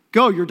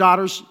 Go, your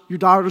daughter's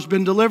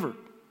been delivered.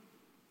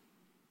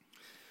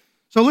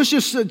 So let's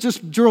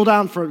just drill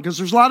down for it, because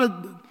there's a lot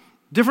of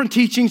different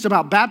teachings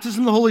about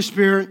baptism of the Holy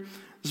Spirit.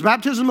 Does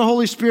baptism of the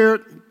Holy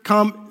Spirit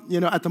come,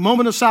 at the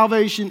moment of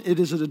salvation?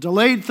 Is it a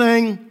delayed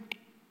thing?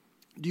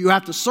 Do you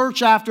have to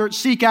search after it,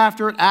 seek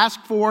after it,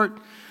 ask for it?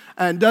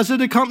 And does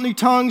it accompany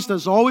tongues?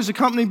 Does it always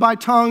accompany by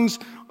tongues?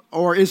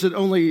 Or is it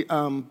only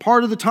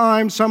part of the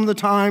time, some of the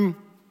time?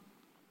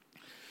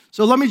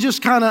 So let me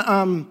just kind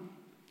of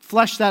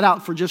flesh that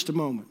out for just a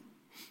moment.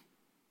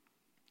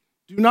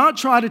 Do not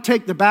try to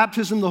take the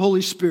baptism of the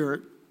Holy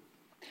Spirit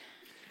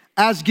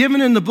as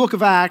given in the book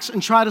of Acts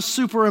and try to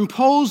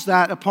superimpose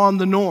that upon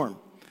the norm.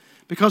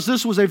 Because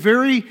this was a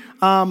very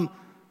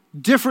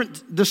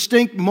different,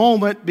 distinct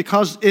moment,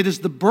 because it is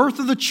the birth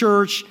of the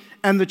church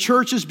and the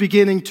church is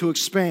beginning to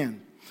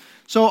expand.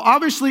 So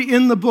obviously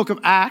in the book of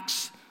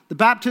Acts, the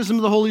baptism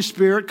of the Holy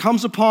Spirit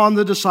comes upon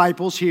the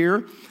disciples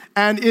here,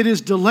 and it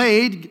is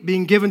delayed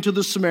being given to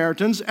the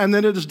Samaritans, and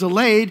then it is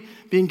delayed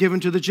being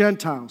given to the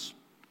Gentiles.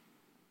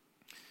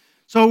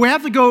 So we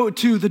have to go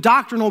to the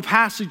doctrinal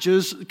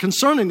passages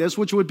concerning this,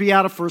 which would be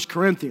out of 1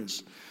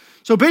 Corinthians.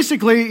 So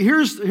basically,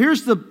 here's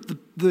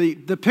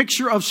the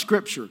picture of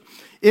Scripture,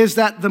 is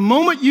that the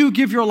moment you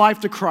give your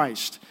life to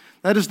Christ,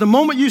 that is the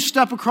moment you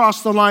step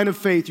across the line of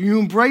faith, you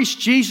embrace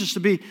Jesus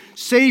to be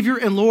Savior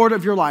and Lord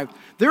of your life,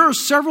 there are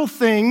several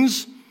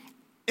things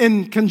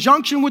in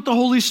conjunction with the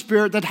Holy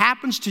Spirit that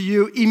happens to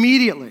you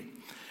immediately.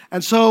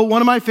 And so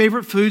one of my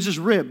favorite foods is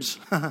ribs.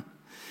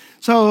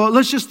 So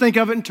let's just think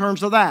of it in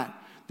terms of that.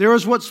 There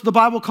is what the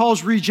Bible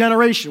calls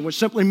regeneration, which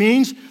simply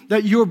means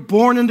that you're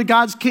born into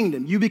God's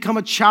kingdom. You become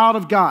a child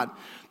of God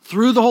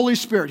through the Holy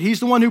Spirit. He's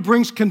the one who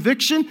brings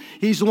conviction.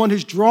 He's the one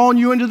who's drawn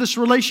you into this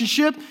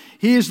relationship.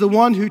 He is the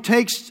one who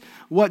takes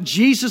what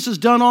Jesus has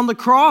done on the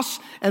cross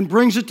and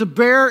brings it to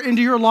bear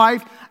into your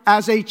life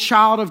as a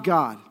child of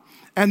God.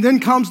 And then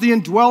comes the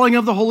indwelling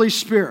of the Holy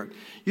Spirit.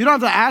 You don't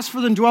have to ask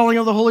for the indwelling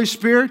of the Holy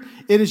Spirit.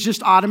 It is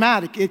just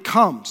automatic. It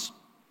comes.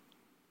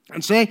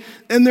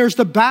 And there's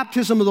the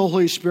baptism of the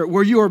Holy Spirit,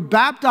 where you are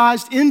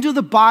baptized into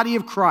the body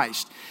of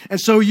Christ. And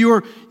so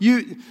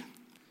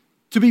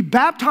To be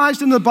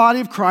baptized in the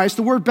body of Christ,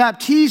 the word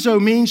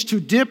baptizo means to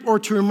dip or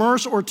to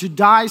immerse or to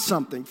dye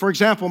something. For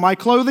example, my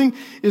clothing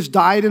is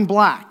dyed in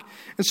black.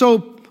 And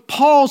so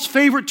Paul's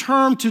favorite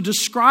term to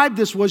describe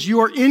this was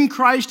you are in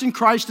Christ and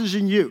Christ is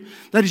in you.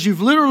 That is,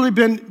 you've literally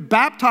been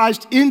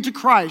baptized into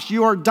Christ.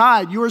 You are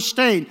dyed, you are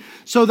stained,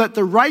 so that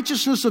the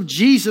righteousness of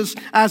Jesus,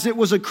 as it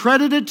was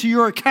accredited to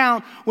your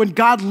account, when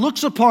God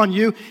looks upon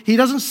you, he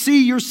doesn't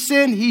see your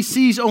sin, he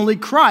sees only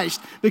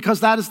Christ, because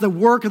that is the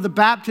work of the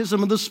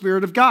baptism of the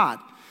Spirit of God.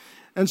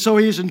 And so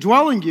he is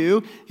indwelling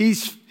you. He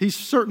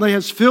certainly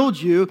has filled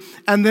you.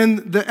 And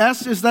then the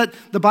S is that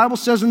the Bible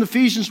says in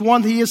Ephesians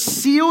 1, he has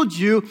sealed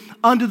you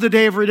unto the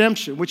day of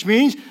redemption, which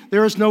means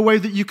there is no way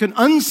that you can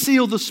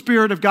unseal the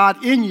Spirit of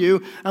God in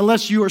you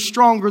unless you are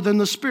stronger than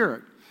the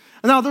Spirit.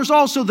 Now, there's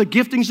also the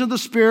giftings of the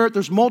Spirit.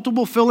 There's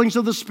multiple fillings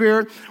of the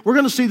Spirit. We're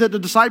going to see that the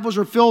disciples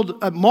are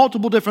filled at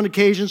multiple different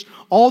occasions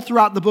all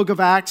throughout the book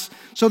of Acts.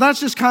 So that's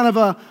just kind of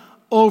an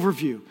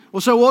overview. Well,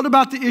 so what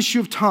about the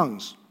issue of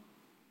tongues?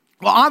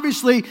 Well,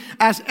 obviously,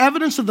 as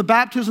evidence of the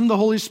baptism of the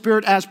Holy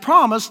Spirit as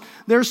promised,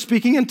 they're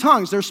speaking in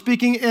tongues. They're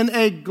speaking in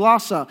a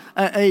glossa,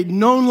 a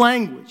known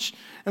language.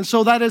 And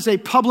so that is a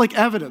public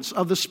evidence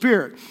of the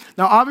Spirit.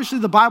 Now, obviously,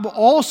 the Bible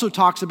also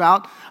talks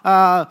about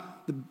the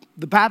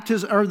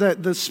baptism or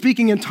the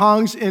speaking in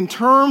tongues in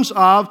terms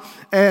of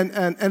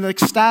an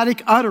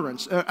ecstatic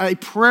utterance, a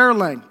prayer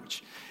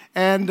language.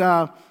 And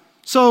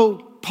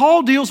so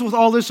Paul deals with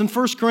all this in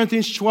 1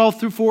 Corinthians 12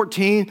 through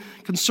 14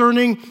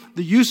 concerning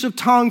the use of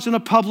tongues in a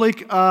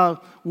public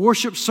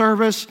worship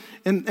service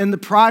and the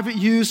private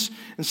use.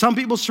 And some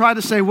people try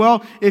to say,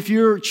 well, if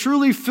you're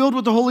truly filled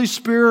with the Holy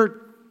Spirit,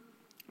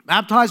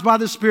 baptized by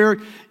the Spirit,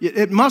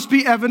 it must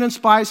be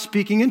evidenced by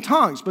speaking in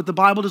tongues. But the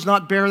Bible does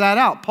not bear that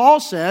out. Paul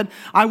said,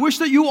 I wish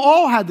that you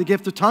all had the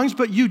gift of tongues,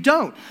 but you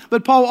don't.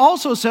 But Paul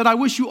also said, I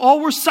wish you all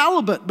were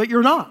celibate, but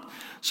you're not.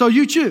 So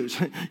you choose.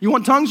 You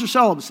want tongues or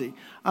celibacy?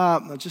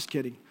 No, just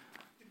kidding.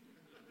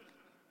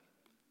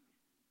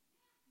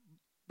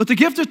 But the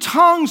gift of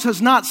tongues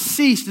has not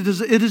ceased.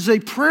 It is a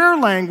prayer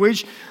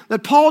language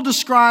that Paul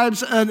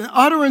describes an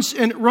utterance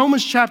in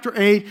Romans chapter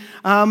 8.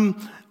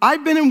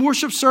 I've been in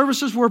worship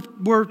services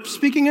where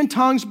speaking in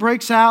tongues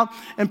breaks out,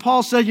 and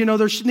Paul said,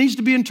 there needs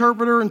to be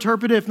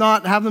interpret. If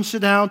not, have them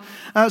sit down.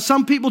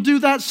 Some people do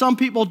that, some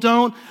people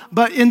don't.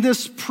 But in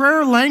this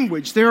prayer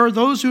language, there are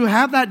those who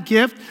have that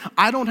gift.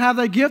 I don't have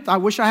that gift. I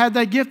wish I had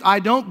that gift. I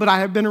don't, but I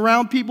have been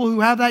around people who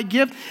have that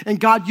gift, and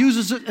God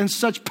uses it in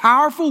such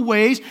powerful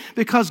ways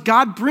because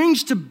God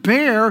brings to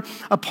bear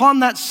upon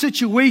that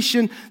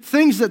situation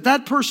things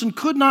that person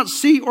could not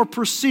see or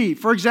perceive.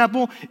 For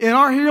example, in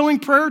our healing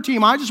prayer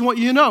team, I just want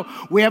you to know,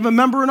 we have a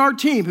member in our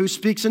team who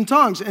speaks in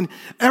tongues, and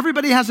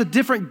everybody has a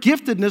different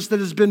giftedness that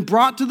has been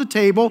brought to the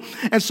table.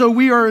 And so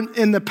we are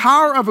in the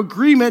power of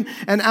agreement.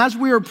 And as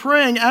we are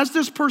praying, as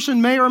this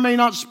person may or may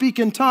not speak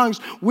in tongues,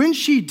 when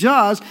she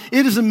does,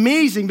 it is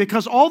amazing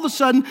because all of a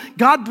sudden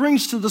God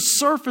brings to the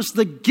surface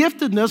the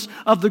giftedness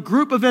of the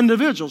group of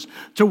individuals.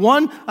 To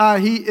one,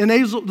 he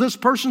enables this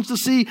person to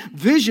see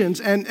visions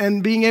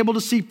and being able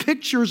to see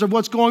pictures of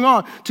what's going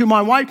on. To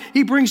my wife,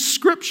 he brings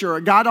scripture.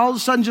 God all of a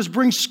sudden just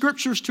brings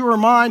scriptures to her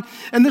mind.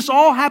 And this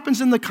all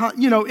happens in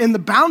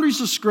the boundaries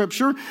of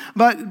scripture.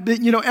 But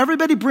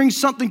everybody brings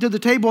something to the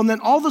table. And then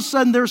all of a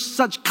sudden there's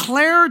such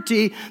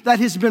clarity that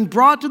has been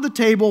brought to the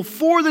table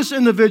for this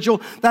individual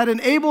that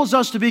enables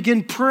us to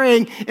begin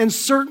praying in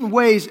certain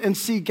ways and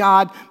see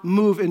God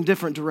move in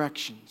different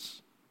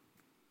directions.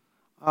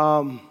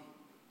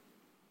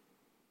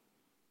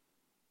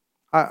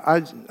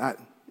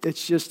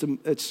 It's just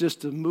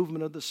a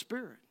movement of the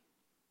Spirit.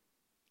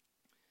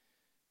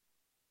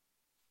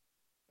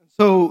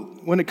 So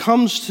when it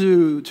comes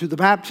to the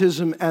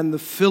baptism and the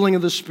filling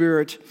of the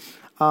Spirit,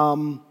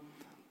 the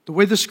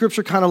way the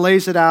Scripture kind of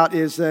lays it out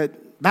is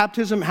that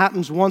baptism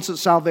happens once at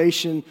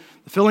salvation.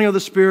 The filling of the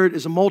Spirit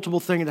is a multiple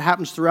thing that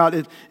happens throughout.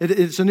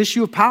 It's an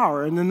issue of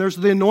power. And then there's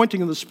the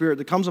anointing of the Spirit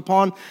that comes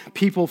upon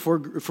people for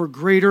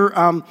greater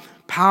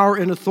power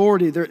and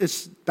authority.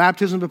 It's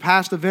baptism of a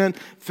past event.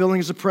 Filling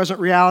is a present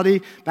reality.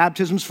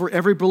 Baptism's for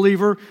every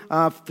believer.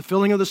 The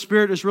filling of the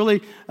Spirit is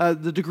really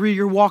the degree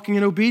you're walking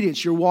in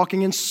obedience. You're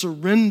walking in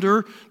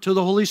surrender to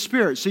the Holy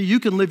Spirit. So you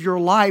can live your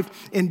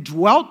life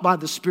indwelt by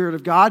the Spirit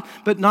of God,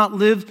 but not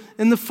live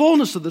in the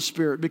fullness of the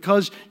Spirit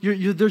because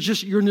there's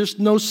just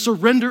no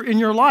surrender in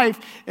your life.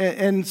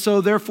 And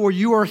so therefore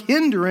you are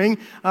hindering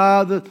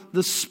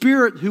the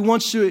Spirit who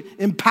wants to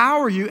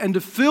empower you and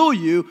to fill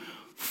you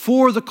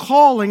for the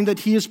calling that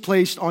He has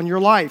placed on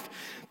your life.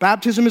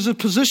 Baptism is a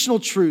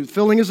positional truth.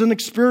 Filling is an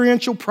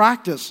experiential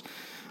practice.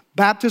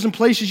 Baptism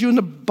places you in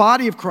the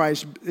body of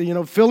Christ.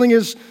 Filling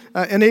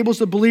enables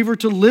the believer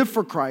to live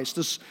for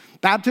Christ.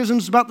 Baptism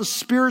is about the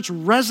Spirit's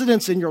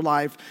residence in your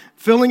life.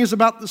 Filling is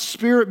about the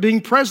Spirit being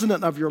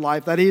president of your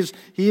life. That is,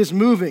 He is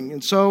moving.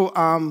 And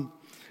so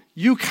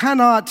you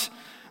cannot...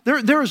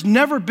 There has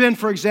never been,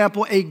 for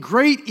example, a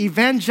great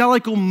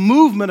evangelical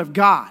movement of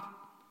God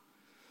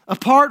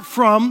apart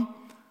from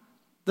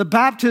the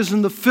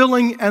baptism, the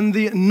filling, and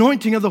the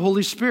anointing of the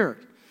Holy Spirit.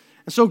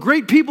 And so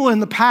great people in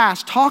the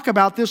past talk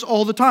about this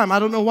all the time. I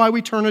don't know why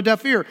we turn a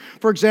deaf ear.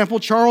 For example,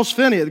 Charles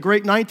Finney, the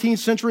great 19th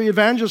century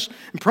evangelist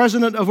and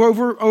president of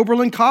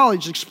Oberlin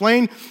College,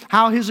 explained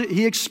how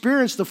he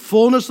experienced the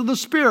fullness of the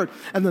Spirit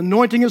and the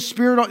anointing of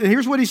Spirit. And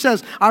here's what he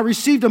says: I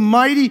received a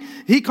mighty,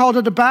 he called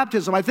it a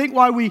baptism. I think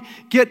why we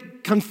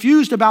get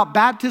confused about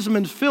baptism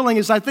and filling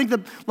is I think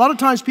that a lot of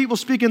times people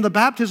speaking of the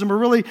baptism are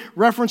really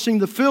referencing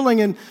the filling,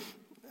 and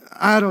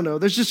I don't know.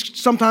 There's just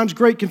sometimes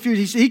great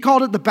confusion. He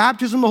called it the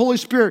baptism of the Holy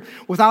Spirit.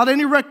 Without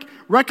any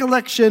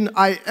recollection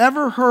I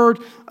ever heard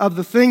of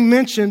the thing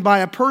mentioned by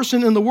a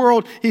person in the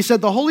world, he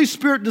said, the Holy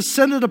Spirit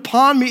descended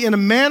upon me in a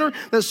manner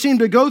that seemed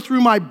to go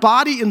through my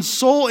body and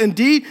soul.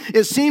 Indeed,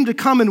 it seemed to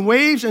come in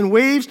waves and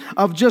waves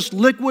of just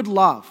liquid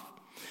love.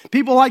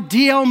 People like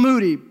D.L.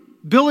 Moody,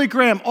 Billy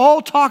Graham, all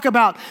talk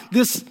about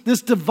this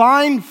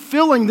divine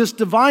filling, this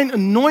divine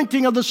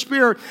anointing of the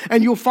Spirit,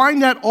 and you'll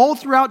find that all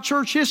throughout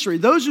church history.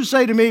 Those who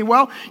say to me,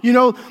 well, you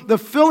know, the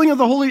filling of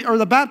the Holy, or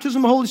the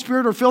baptism of the Holy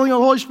Spirit, or filling of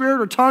the Holy Spirit,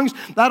 or tongues,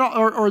 that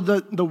or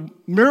the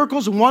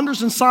miracles and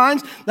wonders and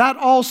signs, that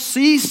all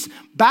ceased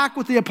back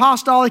with the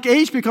apostolic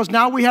age because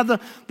now we have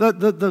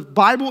the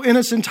Bible in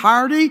its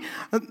entirety.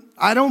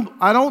 I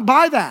don't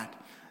buy that.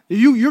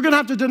 You're going to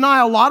have to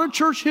deny a lot of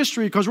church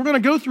history because we're going to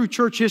go through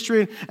church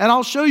history, and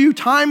I'll show you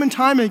time and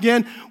time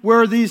again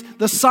where the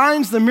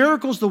signs, the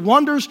miracles, the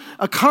wonders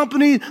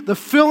accompany the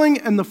filling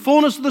and the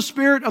fullness of the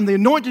Spirit and the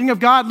anointing of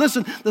God.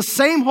 Listen, the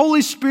same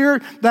Holy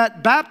Spirit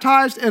that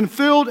baptized and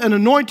filled and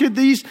anointed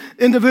these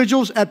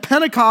individuals at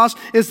Pentecost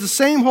is the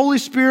same Holy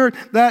Spirit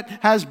that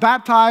has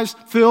baptized,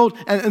 filled,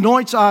 and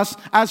anoints us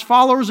as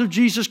followers of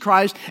Jesus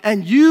Christ.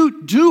 And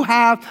you do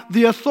have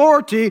the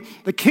authority,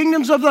 the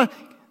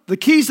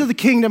keys of the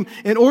kingdom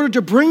in order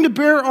to bring to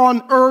bear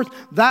on earth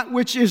that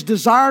which is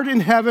desired in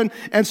heaven.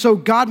 And so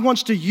God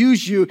wants to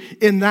use you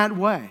in that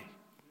way.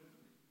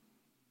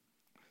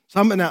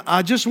 Now,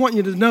 I just want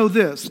you to know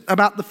this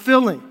about the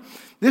filling.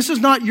 This is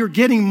not you're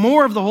getting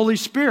more of the Holy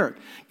Spirit.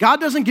 God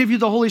doesn't give you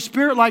the Holy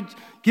Spirit like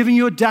giving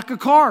you a deck of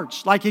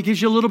cards, like He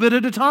gives you a little bit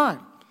at a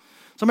time.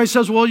 Somebody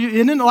says, well,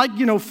 isn't it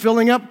like,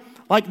 filling up,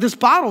 like this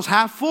bottle's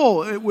half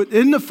full.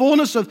 In the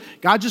fullness of,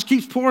 God just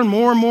keeps pouring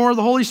more and more of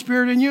the Holy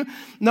Spirit in you.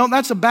 No,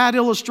 that's a bad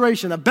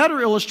illustration. A better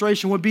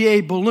illustration would be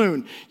a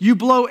balloon. You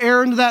blow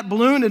air into that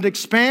balloon, it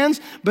expands,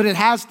 but it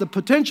has the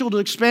potential to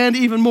expand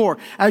even more.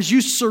 As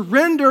you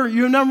surrender,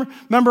 you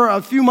remember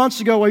a few months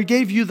ago I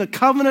gave you the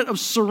covenant of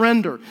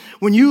surrender.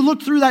 When you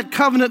look through that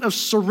covenant of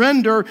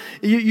surrender,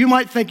 you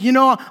might think,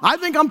 I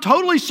think I'm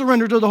totally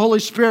surrendered to the Holy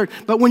Spirit.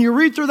 But when you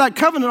read through that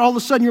covenant, all of a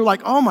sudden you're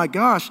like, oh my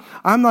gosh,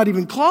 I'm not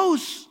even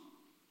close.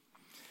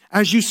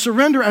 As you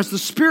surrender, as the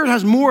Spirit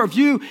has more of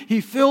you, He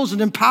fills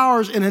and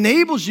empowers and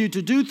enables you to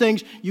do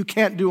things you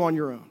can't do on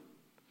your own.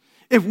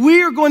 If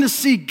we are going to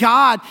see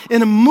God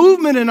in a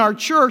movement in our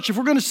church, if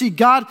we're going to see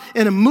God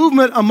in a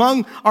movement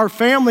among our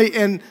family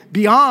and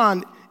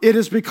beyond, it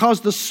is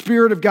because the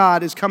Spirit of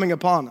God is coming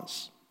upon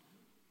us.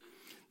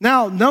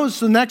 Now, notice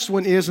the next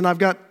one is, and I've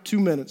got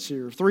 2 minutes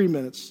here, 3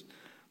 minutes.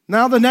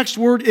 Now the next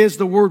word is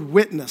the word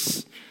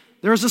witness.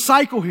 There's a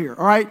cycle here,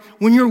 all right?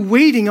 When you're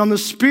waiting on the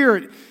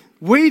Spirit,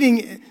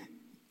 waiting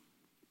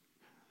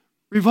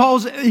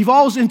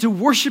evolves into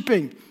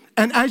worshiping.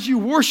 And as you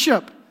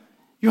worship,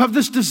 you have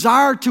this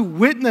desire to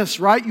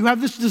witness, right? You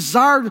have this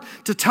desire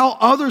to tell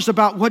others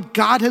about what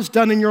God has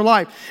done in your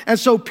life. And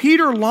so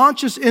Peter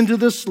launches into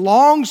this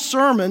long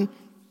sermon.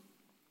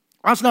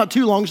 That's not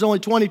too long. It's only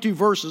 22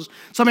 verses.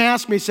 Somebody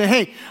asked me, say,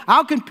 hey,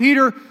 how can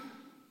Peter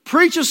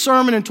preach a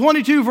sermon in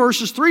 22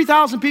 verses,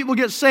 3,000 people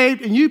get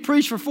saved, and you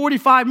preach for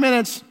 45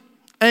 minutes,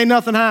 ain't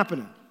nothing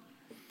happening?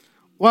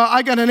 Well,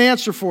 I got an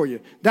answer for you.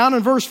 Down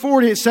in verse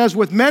 40, it says,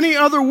 with many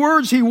other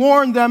words, he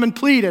warned them and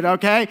pleaded,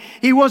 okay?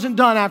 He wasn't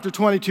done after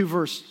 22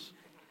 verses.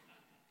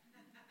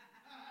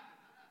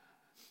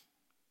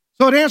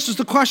 So it answers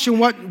the question,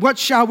 what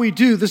shall we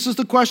do? This is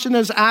the question that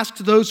is asked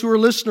to those who are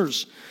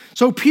listeners.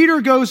 So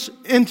Peter goes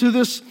into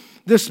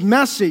this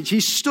message. He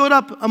stood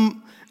up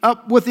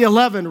with the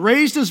 11,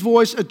 raised his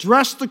voice,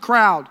 addressed the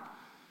crowd.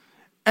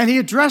 And he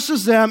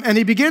addresses them, and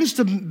he begins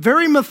to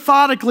very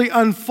methodically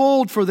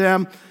unfold for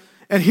them.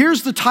 And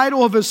here's the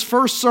title of his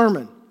first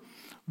sermon: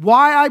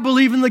 Why I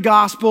Believe in the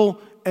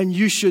Gospel and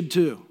You Should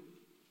Too.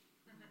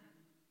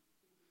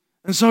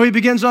 And so he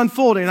begins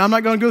unfolding. I'm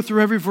not going to go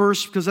through every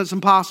verse because that's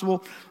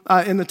impossible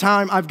in the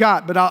time I've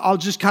got, but I'll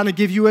just kind of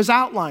give you his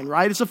outline,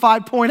 right? It's a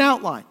 5-point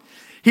outline.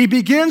 He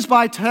begins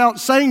by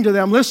saying to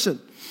them, listen,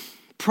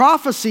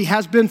 prophecy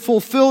has been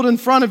fulfilled in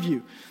front of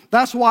you.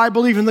 That's why I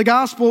believe in the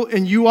gospel,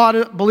 and you ought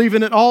to believe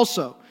in it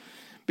also.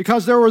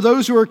 Because there were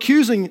those who were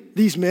accusing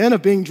these men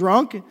of being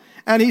drunk.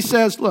 And he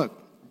says, look,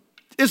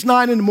 it's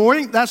 9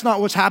 a.m. That's not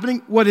what's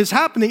happening. What is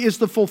happening is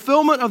the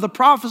fulfillment of the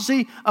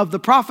prophecy of the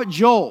prophet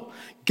Joel.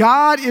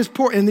 God is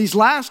pouring, in these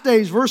last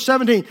days, verse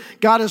 17,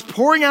 God is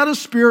pouring out His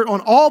Spirit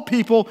on all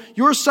people.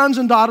 Your sons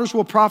and daughters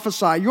will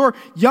prophesy. Your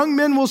young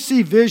men will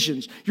see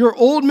visions. Your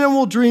old men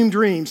will dream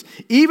dreams.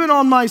 Even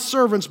on my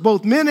servants,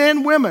 both men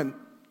and women,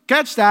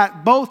 catch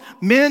that, both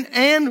men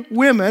and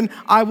women,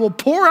 I will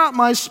pour out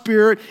my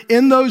Spirit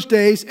in those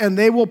days, and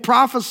they will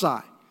prophesy.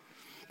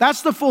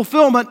 That's the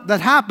fulfillment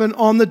that happened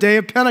on the day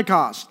of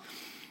Pentecost.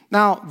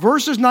 Now,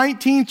 verses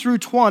 19 through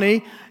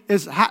 20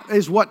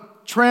 is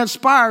what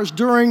transpires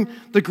during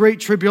the Great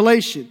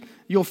Tribulation.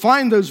 You'll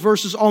find those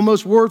verses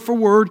almost word for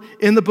word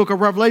in the book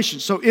of Revelation.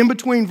 So in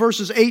between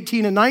verses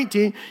 18 and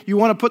 19, you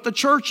want to put the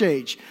church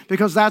age,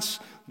 because that's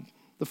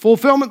the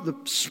fulfillment. The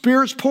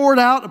Spirit's poured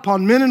out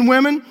upon men and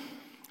women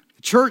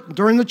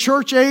during the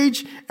church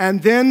age.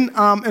 And then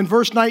in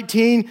verse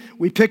 19,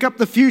 we pick up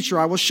the future.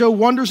 I will show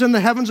wonders in the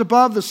heavens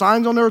above, the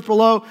signs on earth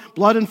below,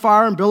 blood and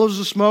fire and billows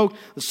of smoke.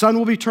 The sun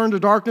will be turned to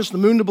darkness, the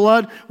moon to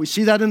blood. We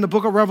see that in the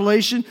book of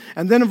Revelation.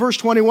 And then in verse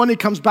 21, he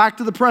comes back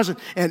to the present.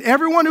 And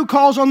everyone who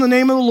calls on the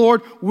name of the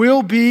Lord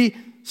will be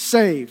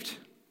saved.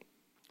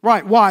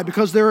 Right, why?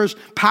 Because there is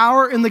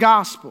power in the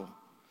gospel.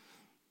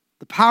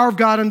 The power of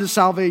God unto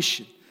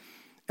salvation.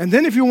 And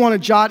then if you want to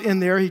jot in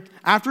there,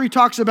 after he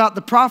talks about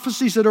the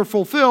prophecies that are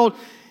fulfilled,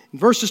 in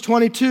verse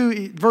 22,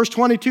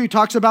 he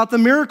talks about the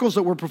miracles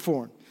that were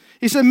performed.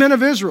 He said, men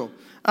of Israel,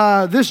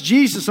 this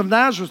Jesus of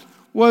Nazareth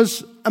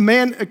was a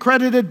man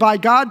accredited by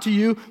God to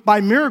you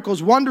by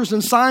miracles, wonders,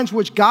 and signs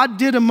which God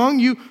did among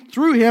you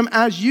through him,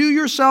 as you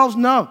yourselves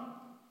know.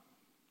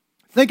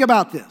 Think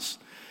about this.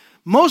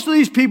 Most of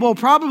these people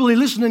probably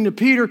listening to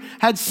Peter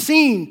had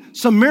seen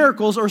some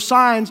miracles or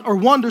signs or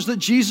wonders that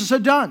Jesus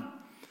had done.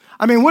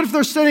 I mean, what if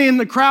they're sitting in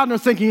the crowd and they're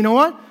thinking, you know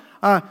what?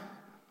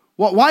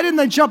 Why didn't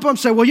they jump up and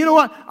say, well, you know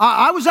what?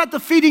 I was at the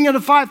feeding of the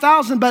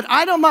 5,000, but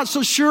I'm not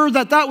so sure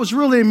that was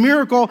really a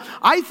miracle.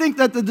 I think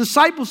that the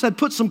disciples had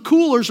put some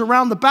coolers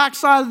around the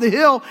backside of the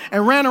hill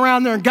and ran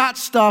around there and got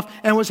stuff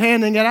and was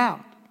handing it out.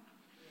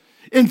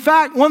 In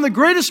fact, one of the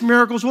greatest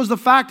miracles was the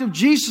fact of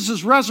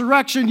Jesus'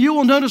 resurrection. You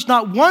will notice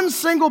not one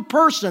single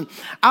person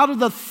out of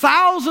the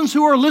thousands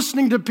who are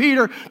listening to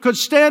Peter could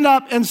stand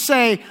up and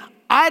say,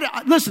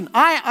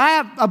 I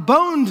have a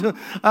bone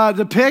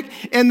to pick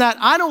in that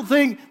I don't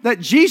think that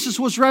Jesus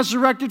was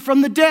resurrected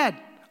from the dead.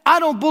 I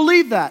don't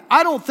believe that.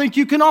 I don't think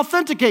you can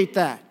authenticate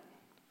that.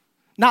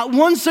 Not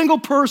one single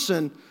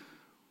person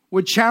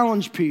would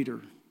challenge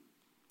Peter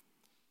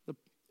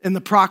in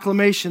the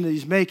proclamation that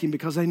he's making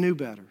because they knew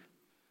better.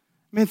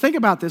 I mean, think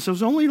about this. It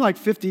was only like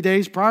 50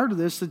 days prior to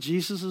this that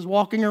Jesus is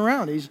walking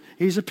around.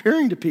 He's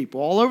appearing to people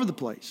all over the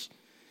place.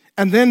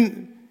 And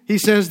then he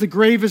says the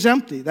grave is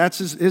empty. That's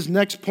his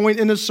next point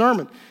in his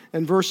sermon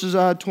in verses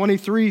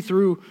 23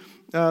 through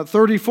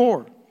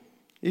 34.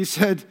 He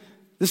said,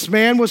 this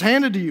man was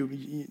handed to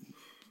you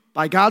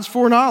by God's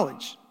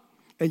foreknowledge.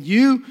 And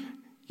you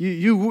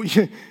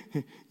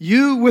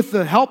with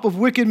the help of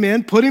wicked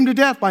men put him to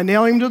death by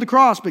nailing him to the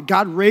cross. But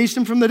God raised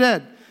him from the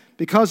dead,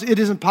 because it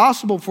is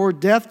impossible for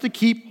death to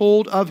keep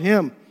hold of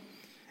him.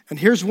 And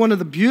here's one of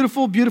the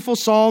beautiful, beautiful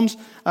Psalms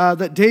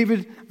that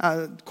David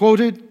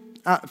quoted.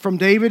 From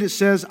David, it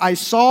says, I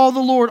saw the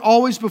Lord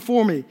always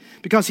before me,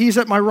 because he's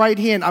at my right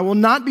hand. I will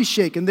not be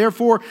shaken.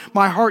 Therefore,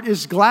 my heart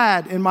is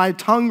glad and my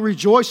tongue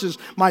rejoices.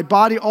 My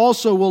body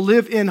also will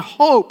live in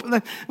hope.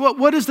 What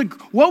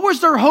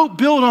was their hope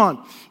built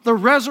on? The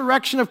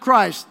resurrection of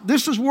Christ.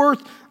 This is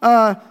worth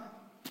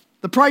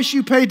the price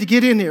you paid to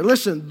get in here.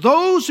 Listen,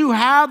 those who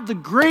have the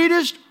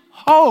greatest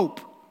hope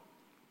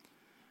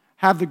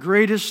have the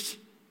greatest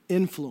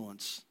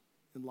influence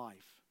in life.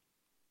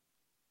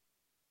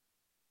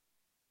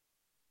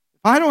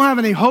 If I don't have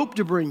any hope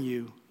to bring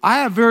you, I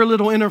have very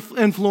little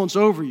influence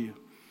over you.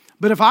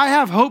 But if I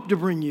have hope to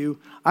bring you,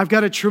 I've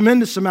got a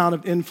tremendous amount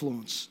of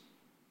influence.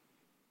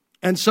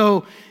 And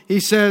so he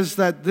says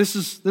that this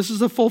is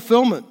the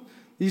fulfillment.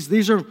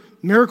 These are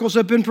miracles that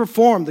have been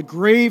performed. The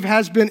grave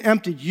has been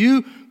emptied.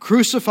 You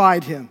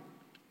crucified him.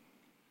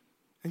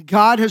 And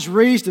God has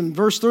raised him.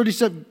 Verse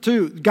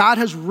 37, God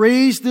has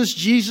raised this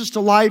Jesus to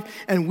life,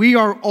 and we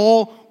are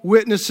all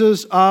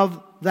witnesses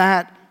of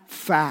that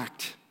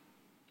fact.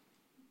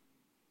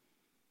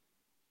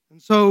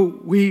 And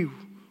so we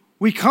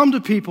come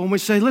to people and we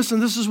say, listen,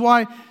 this is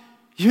why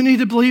you need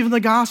to believe in the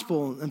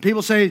gospel. And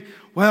people say,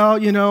 well,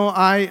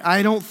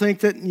 I don't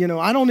think that,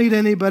 I don't need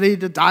anybody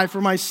to die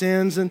for my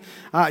sins. And,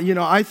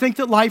 I think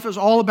that life is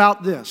all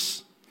about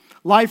this.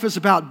 Life is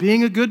about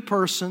being a good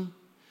person,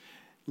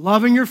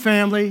 loving your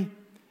family,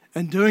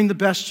 and doing the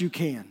best you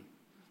can.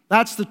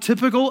 That's the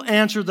typical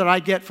answer that I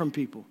get from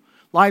people.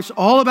 Life's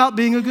all about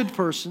being a good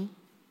person.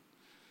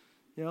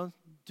 Do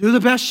the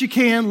best you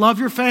can, love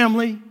your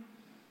family.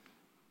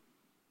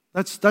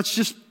 That's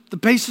just the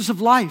basis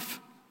of life.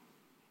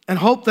 And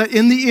hope that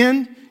in the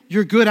end,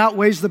 your good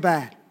outweighs the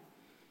bad.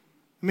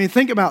 I mean,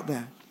 think about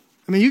that.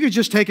 I mean, you could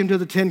just take him to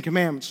the 10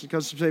 Commandments,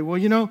 because you say,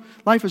 well,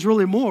 life is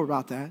really more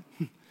about that.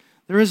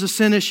 There is a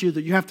sin issue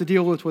that you have to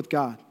deal with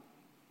God.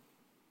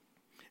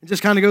 And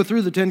just kind of go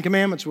through the 10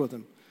 Commandments with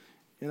him.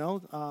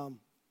 You're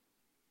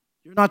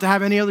not to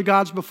have any other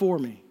gods before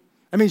me.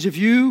 That means if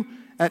you,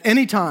 at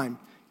any time,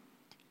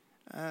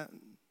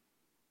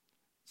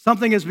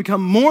 something has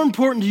become more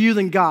important to you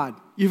than God,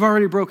 you've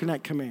already broken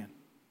that command.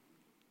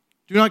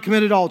 Do not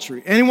commit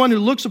adultery. Anyone who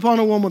looks upon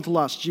a woman with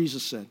lust,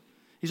 Jesus said,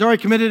 He's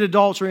already committed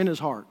adultery in his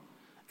heart.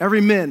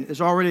 Every man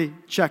is already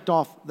checked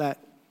off that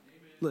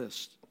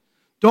list.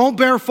 Don't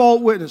bear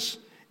false witness.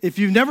 If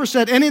you've never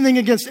said anything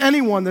against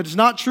anyone that is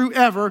not true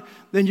ever,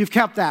 then you've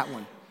kept that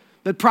one.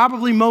 But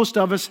probably most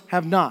of us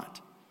have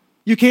not.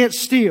 You can't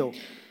steal.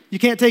 You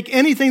can't take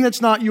anything that's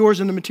not yours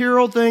in the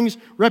material things,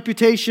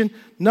 reputation.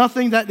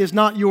 Nothing that is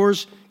not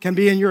yours can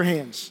be in your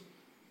hands.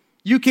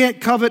 You can't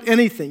covet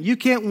anything. You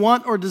can't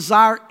want or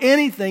desire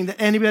anything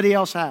that anybody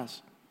else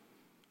has.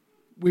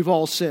 We've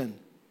all sinned.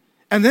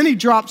 And then he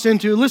drops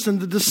into, listen,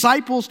 the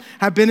disciples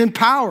have been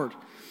empowered.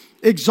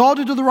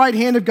 Exalted to the right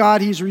hand of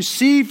God, he's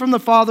received from the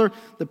Father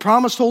the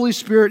promised Holy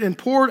Spirit and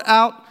poured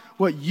out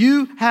what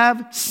you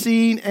have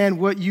seen and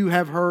what you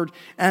have heard.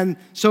 And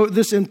so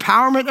this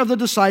empowerment of the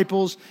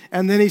disciples,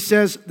 and then he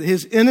says,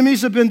 his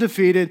enemies have been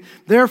defeated.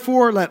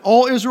 Therefore, let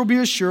all Israel be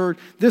assured,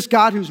 this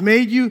God who's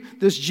made you,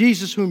 this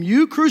Jesus whom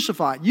you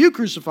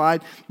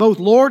crucified, both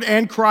Lord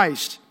and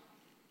Christ.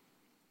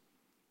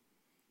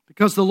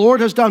 Because the Lord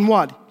has done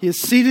what? He has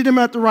seated him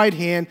at the right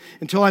hand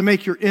until I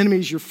make your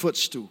enemies your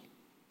footstool.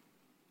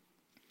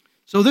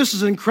 So this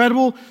is an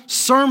incredible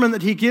sermon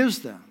that he gives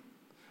them.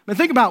 I mean,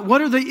 think about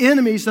what are the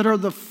enemies that are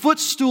the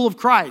footstool of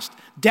Christ.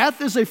 Death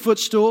is a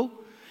footstool.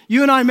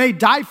 You and I may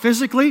die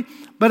physically,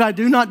 but I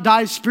do not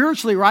die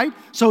spiritually, right?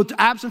 So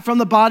absent from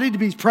the body to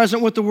be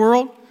present with the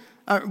world,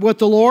 with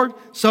the Lord.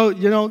 So,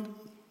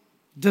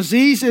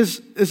 disease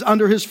is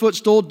under his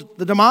footstool.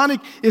 The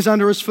demonic is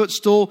under his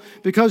footstool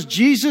because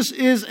Jesus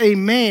is a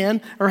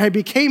man, or he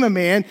became a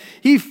man.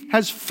 He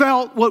has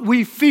felt what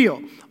we feel.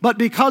 But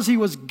because he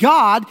was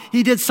God,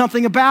 he did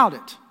something about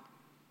it.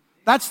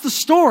 That's the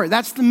story.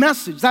 That's the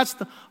message. That's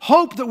the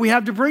hope that we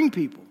have to bring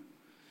people.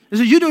 Is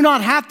that you do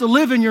not have to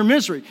live in your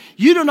misery.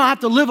 You do not have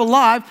to live a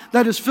life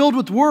that is filled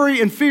with worry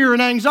and fear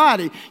and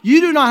anxiety. You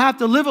do not have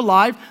to live a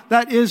life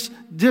that is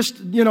just,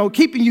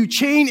 keeping you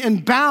chained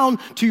and bound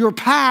to your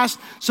past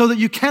so that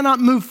you cannot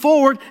move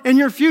forward in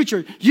your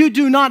future. You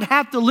do not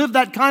have to live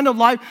that kind of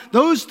life.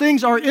 Those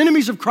things are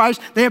enemies of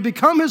Christ. They have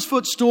become his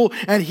footstool,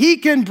 and he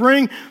can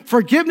bring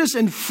forgiveness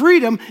and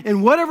freedom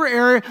in whatever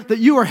area that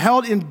you are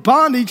held in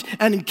bondage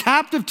and in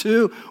captive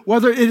to,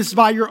 whether it is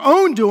by your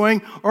own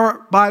doing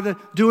or by the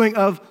doing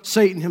of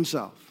Satan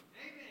himself.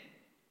 Amen.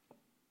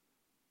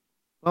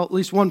 Well, at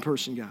least one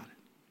person got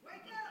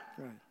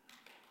it. Right.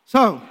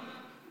 So,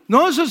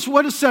 notice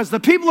what it says.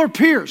 The people are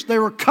pierced. They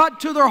were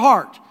cut to their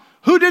heart.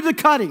 Who did the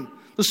cutting?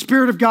 The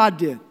Spirit of God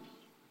did.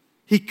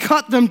 He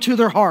cut them to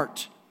their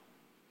heart.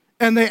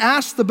 And they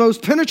asked the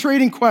most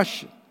penetrating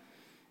question.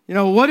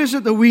 What is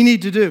it that we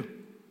need to do?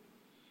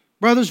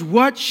 Brothers,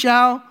 what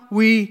shall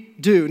we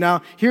do?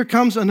 Now, here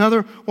comes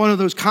another one of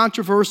those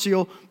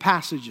controversial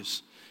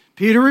passages.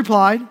 Peter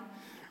replied,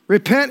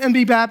 repent and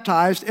be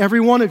baptized, every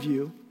one of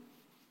you,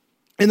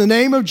 in the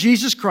name of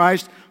Jesus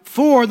Christ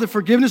for the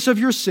forgiveness of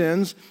your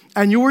sins,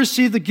 and you will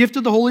receive the gift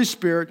of the Holy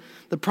Spirit.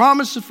 The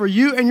promise is for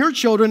you and your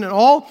children and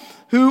all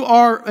who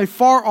are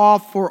afar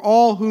off, for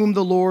all whom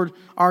the Lord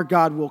our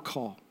God will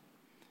call.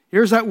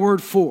 Here's that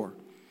word for.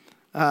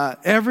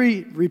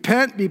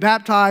 Repent, be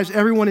baptized,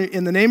 everyone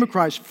in the name of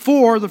Christ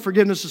for the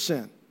forgiveness of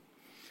sin.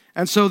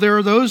 And so there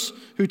are those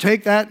who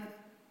take that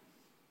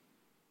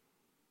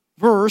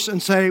verse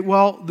and say,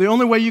 well, the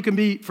only way you can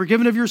be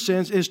forgiven of your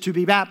sins is to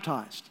be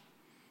baptized.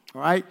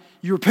 All right?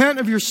 You repent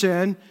of your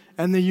sin,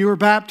 and then you are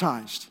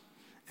baptized.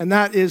 And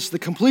that is the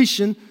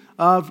completion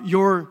of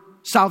your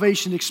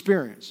salvation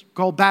experience,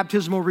 called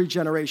baptismal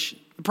regeneration.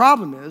 The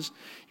problem is,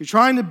 you're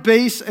trying to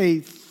base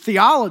a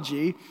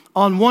theology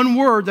on one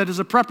word that is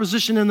a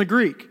preposition in the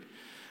Greek.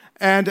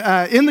 And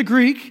in the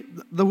Greek,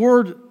 the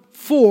word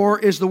for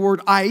is the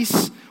word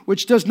eis,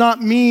 which does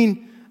not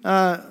mean...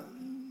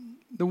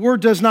 the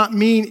word does not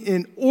mean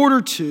in order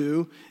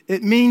to,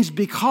 it means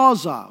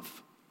because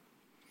of.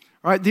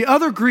 All right, the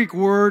other Greek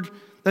word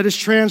that is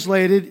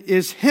translated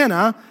is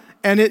hina,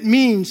 and it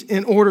means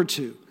in order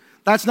to.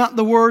 That's not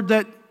the word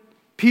that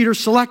Peter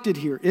selected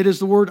here. It is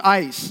the word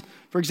eis.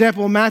 For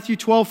example, in Matthew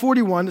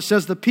 12:41, it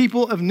says the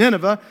people of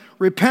Nineveh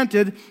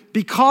repented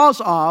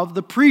because of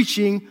the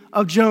preaching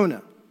of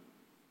Jonah.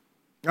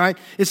 Right?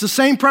 It's the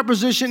same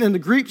preposition in the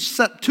Greek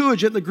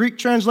Septuagint, the Greek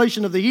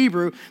translation of the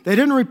Hebrew. They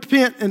didn't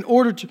repent in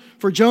order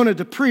for Jonah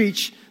to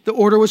preach. The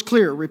order was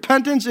clear.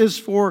 Repentance is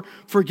for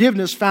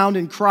forgiveness found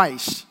in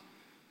Christ.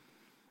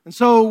 And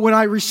so when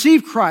I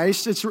receive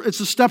Christ, it's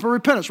a step of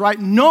repentance, right?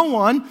 No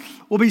one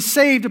will be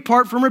saved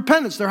apart from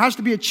repentance. There has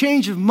to be a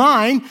change of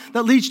mind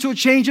that leads to a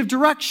change of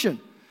direction.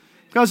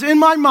 Because in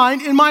my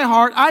mind, in my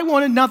heart, I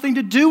wanted nothing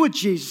to do with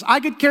Jesus. I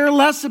could care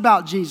less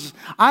about Jesus.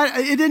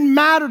 It didn't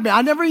matter to me.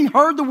 I never even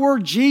heard the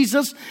word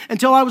Jesus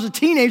until I was a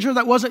teenager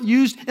that wasn't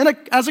used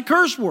as a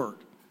curse word.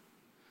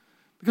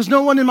 Because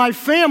no one in my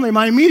family,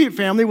 my immediate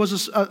family,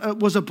 was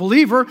a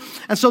believer.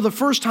 And so the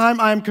first time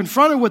I'm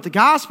confronted with the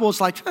gospel, it's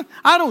like,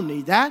 I don't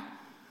need that.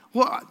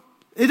 Well,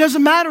 It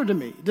doesn't matter to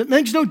me. It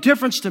makes no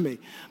difference to me.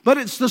 But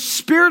it's the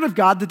Spirit of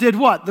God that did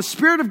what? The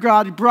Spirit of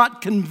God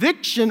brought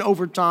conviction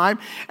over time,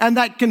 and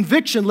that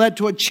conviction led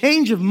to a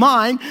change of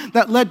mind,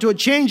 that led to a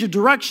change of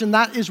direction.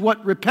 That is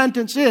what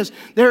repentance is.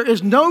 There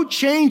is no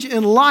change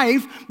in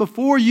life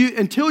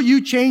until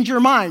you change your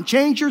mind,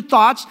 change your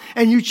thoughts,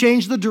 and you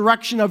change the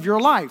direction of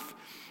your life.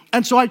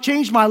 And so I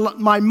changed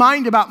my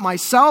mind about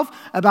myself,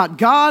 about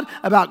God,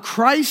 about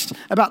Christ,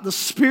 about the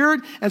Spirit,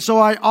 and so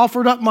I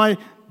offered up my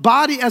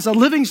body as a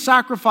living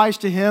sacrifice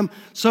to Him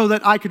so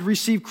that I could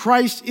receive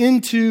Christ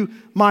into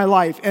my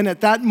life. And at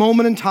that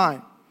moment in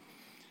time,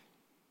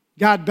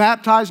 God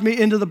baptized me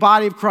into the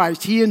body of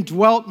Christ. He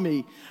indwelt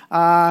me.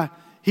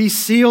 He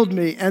sealed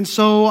me. And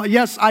so,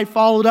 yes, I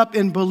followed up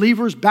in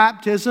believer's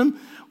baptism,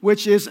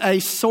 which is a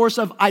source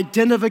of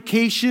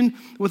identification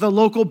with a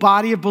local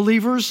body of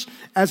believers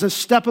as a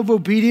step of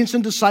obedience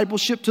and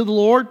discipleship to the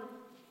Lord.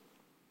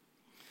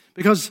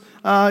 Because,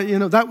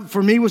 that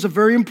for me was a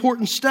very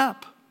important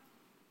step.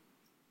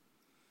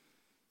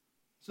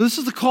 So this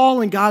is the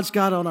calling God's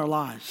got on our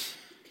lives,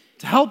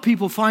 to help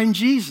people find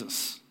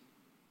Jesus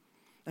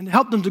and to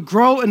help them to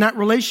grow in that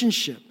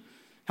relationship,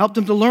 help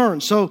them to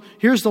learn. So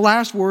here's the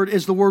last word,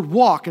 is the word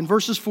walk. In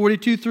verses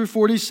 42 through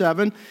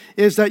 47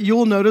 is that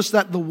you'll notice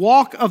that the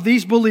walk of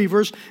these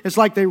believers is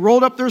like they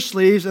rolled up their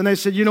sleeves and they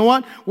said, you know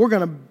what, we're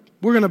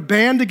going to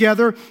band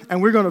together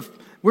and we're going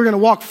to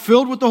walk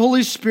filled with the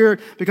Holy Spirit,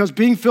 because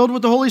being filled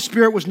with the Holy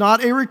Spirit was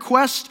not a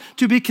request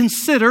to be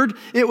considered.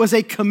 It was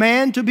a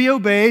command to be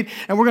obeyed.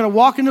 And we're going to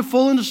walk in the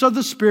fullness of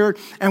the Spirit,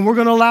 and we're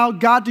going to allow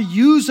God to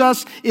use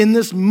us in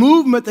this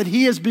movement that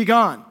He has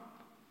begun.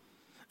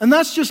 And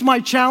that's just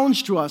my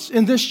challenge to us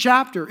in this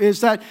chapter,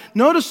 is that,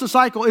 notice the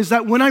cycle, is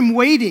that when I'm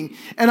waiting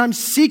and I'm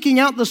seeking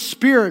out the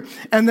Spirit,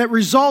 and that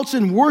results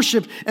in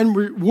worship,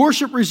 and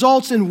worship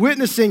results in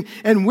witnessing,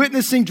 and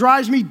witnessing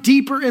drives me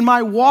deeper in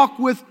my walk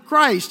with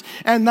Christ.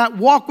 And that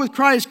walk with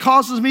Christ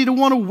causes me to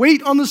want to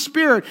wait on the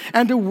Spirit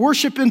and to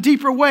worship in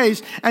deeper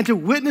ways and to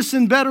witness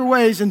in better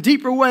ways and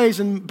deeper ways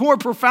and more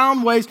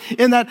profound ways,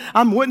 in that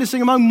I'm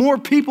witnessing among more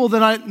people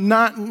than I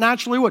not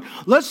naturally would.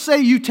 Let's say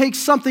you take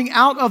something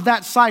out of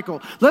that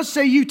cycle. Let's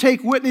say you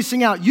take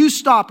witnessing out. You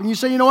stop and you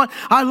say, you know what?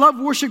 I love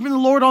worshiping the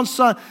Lord on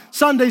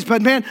Sundays,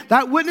 but man,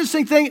 that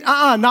witnessing thing,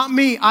 not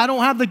me. I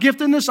don't have the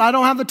giftedness. I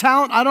don't have the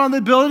talent. I don't have the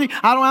ability.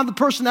 I don't have the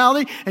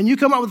personality. And you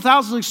come up with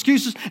thousands of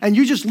excuses and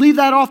you just leave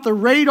that off the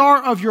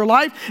radar of your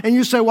life. And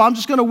you say, well, I'm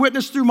just going to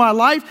witness through my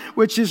life,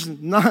 which is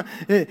not,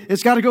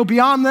 it's got to go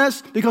beyond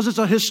this, because it's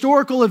a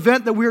historical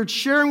event that we're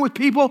sharing with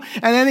people,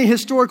 and any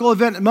historical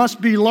event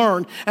must be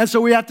learned. And so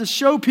we have to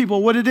show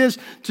people what it is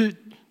to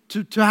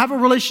have a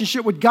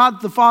relationship with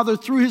God the Father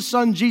through His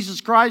Son,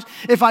 Jesus Christ.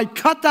 If I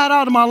cut that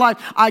out of my life,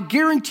 I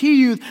guarantee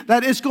you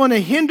that it's going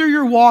to hinder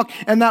your walk,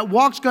 and that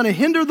walk's going to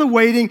hinder the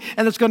waiting,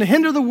 and it's going to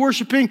hinder the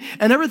worshiping,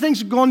 and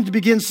everything's going to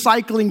begin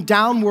cycling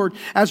downward.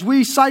 As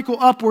we cycle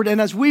upward,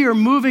 and as we are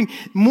moving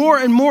more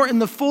and more in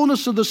the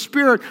fullness of the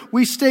Spirit,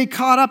 we stay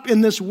caught up in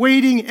this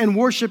waiting and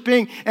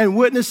worshiping and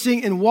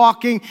witnessing and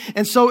walking.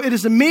 And so it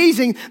is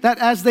amazing that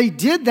as they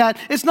did that,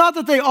 it's not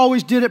that they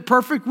always did it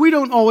perfect. We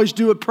don't always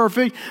do it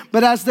perfect,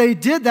 but as they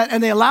did that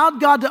and they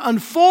allowed God to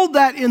unfold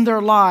that in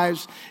their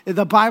lives,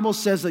 the Bible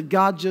says that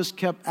God just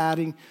kept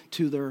adding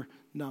to their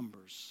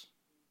numbers.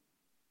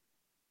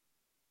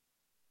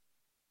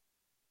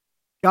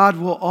 God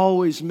will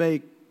always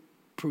make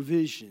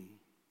provision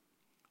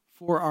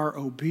for our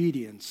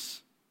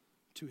obedience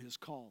to His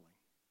calling.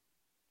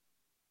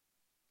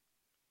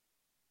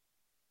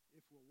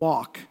 If we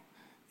walk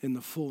in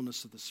the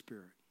fullness of the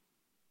Spirit.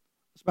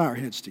 Let's bow our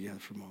heads together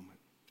for a moment.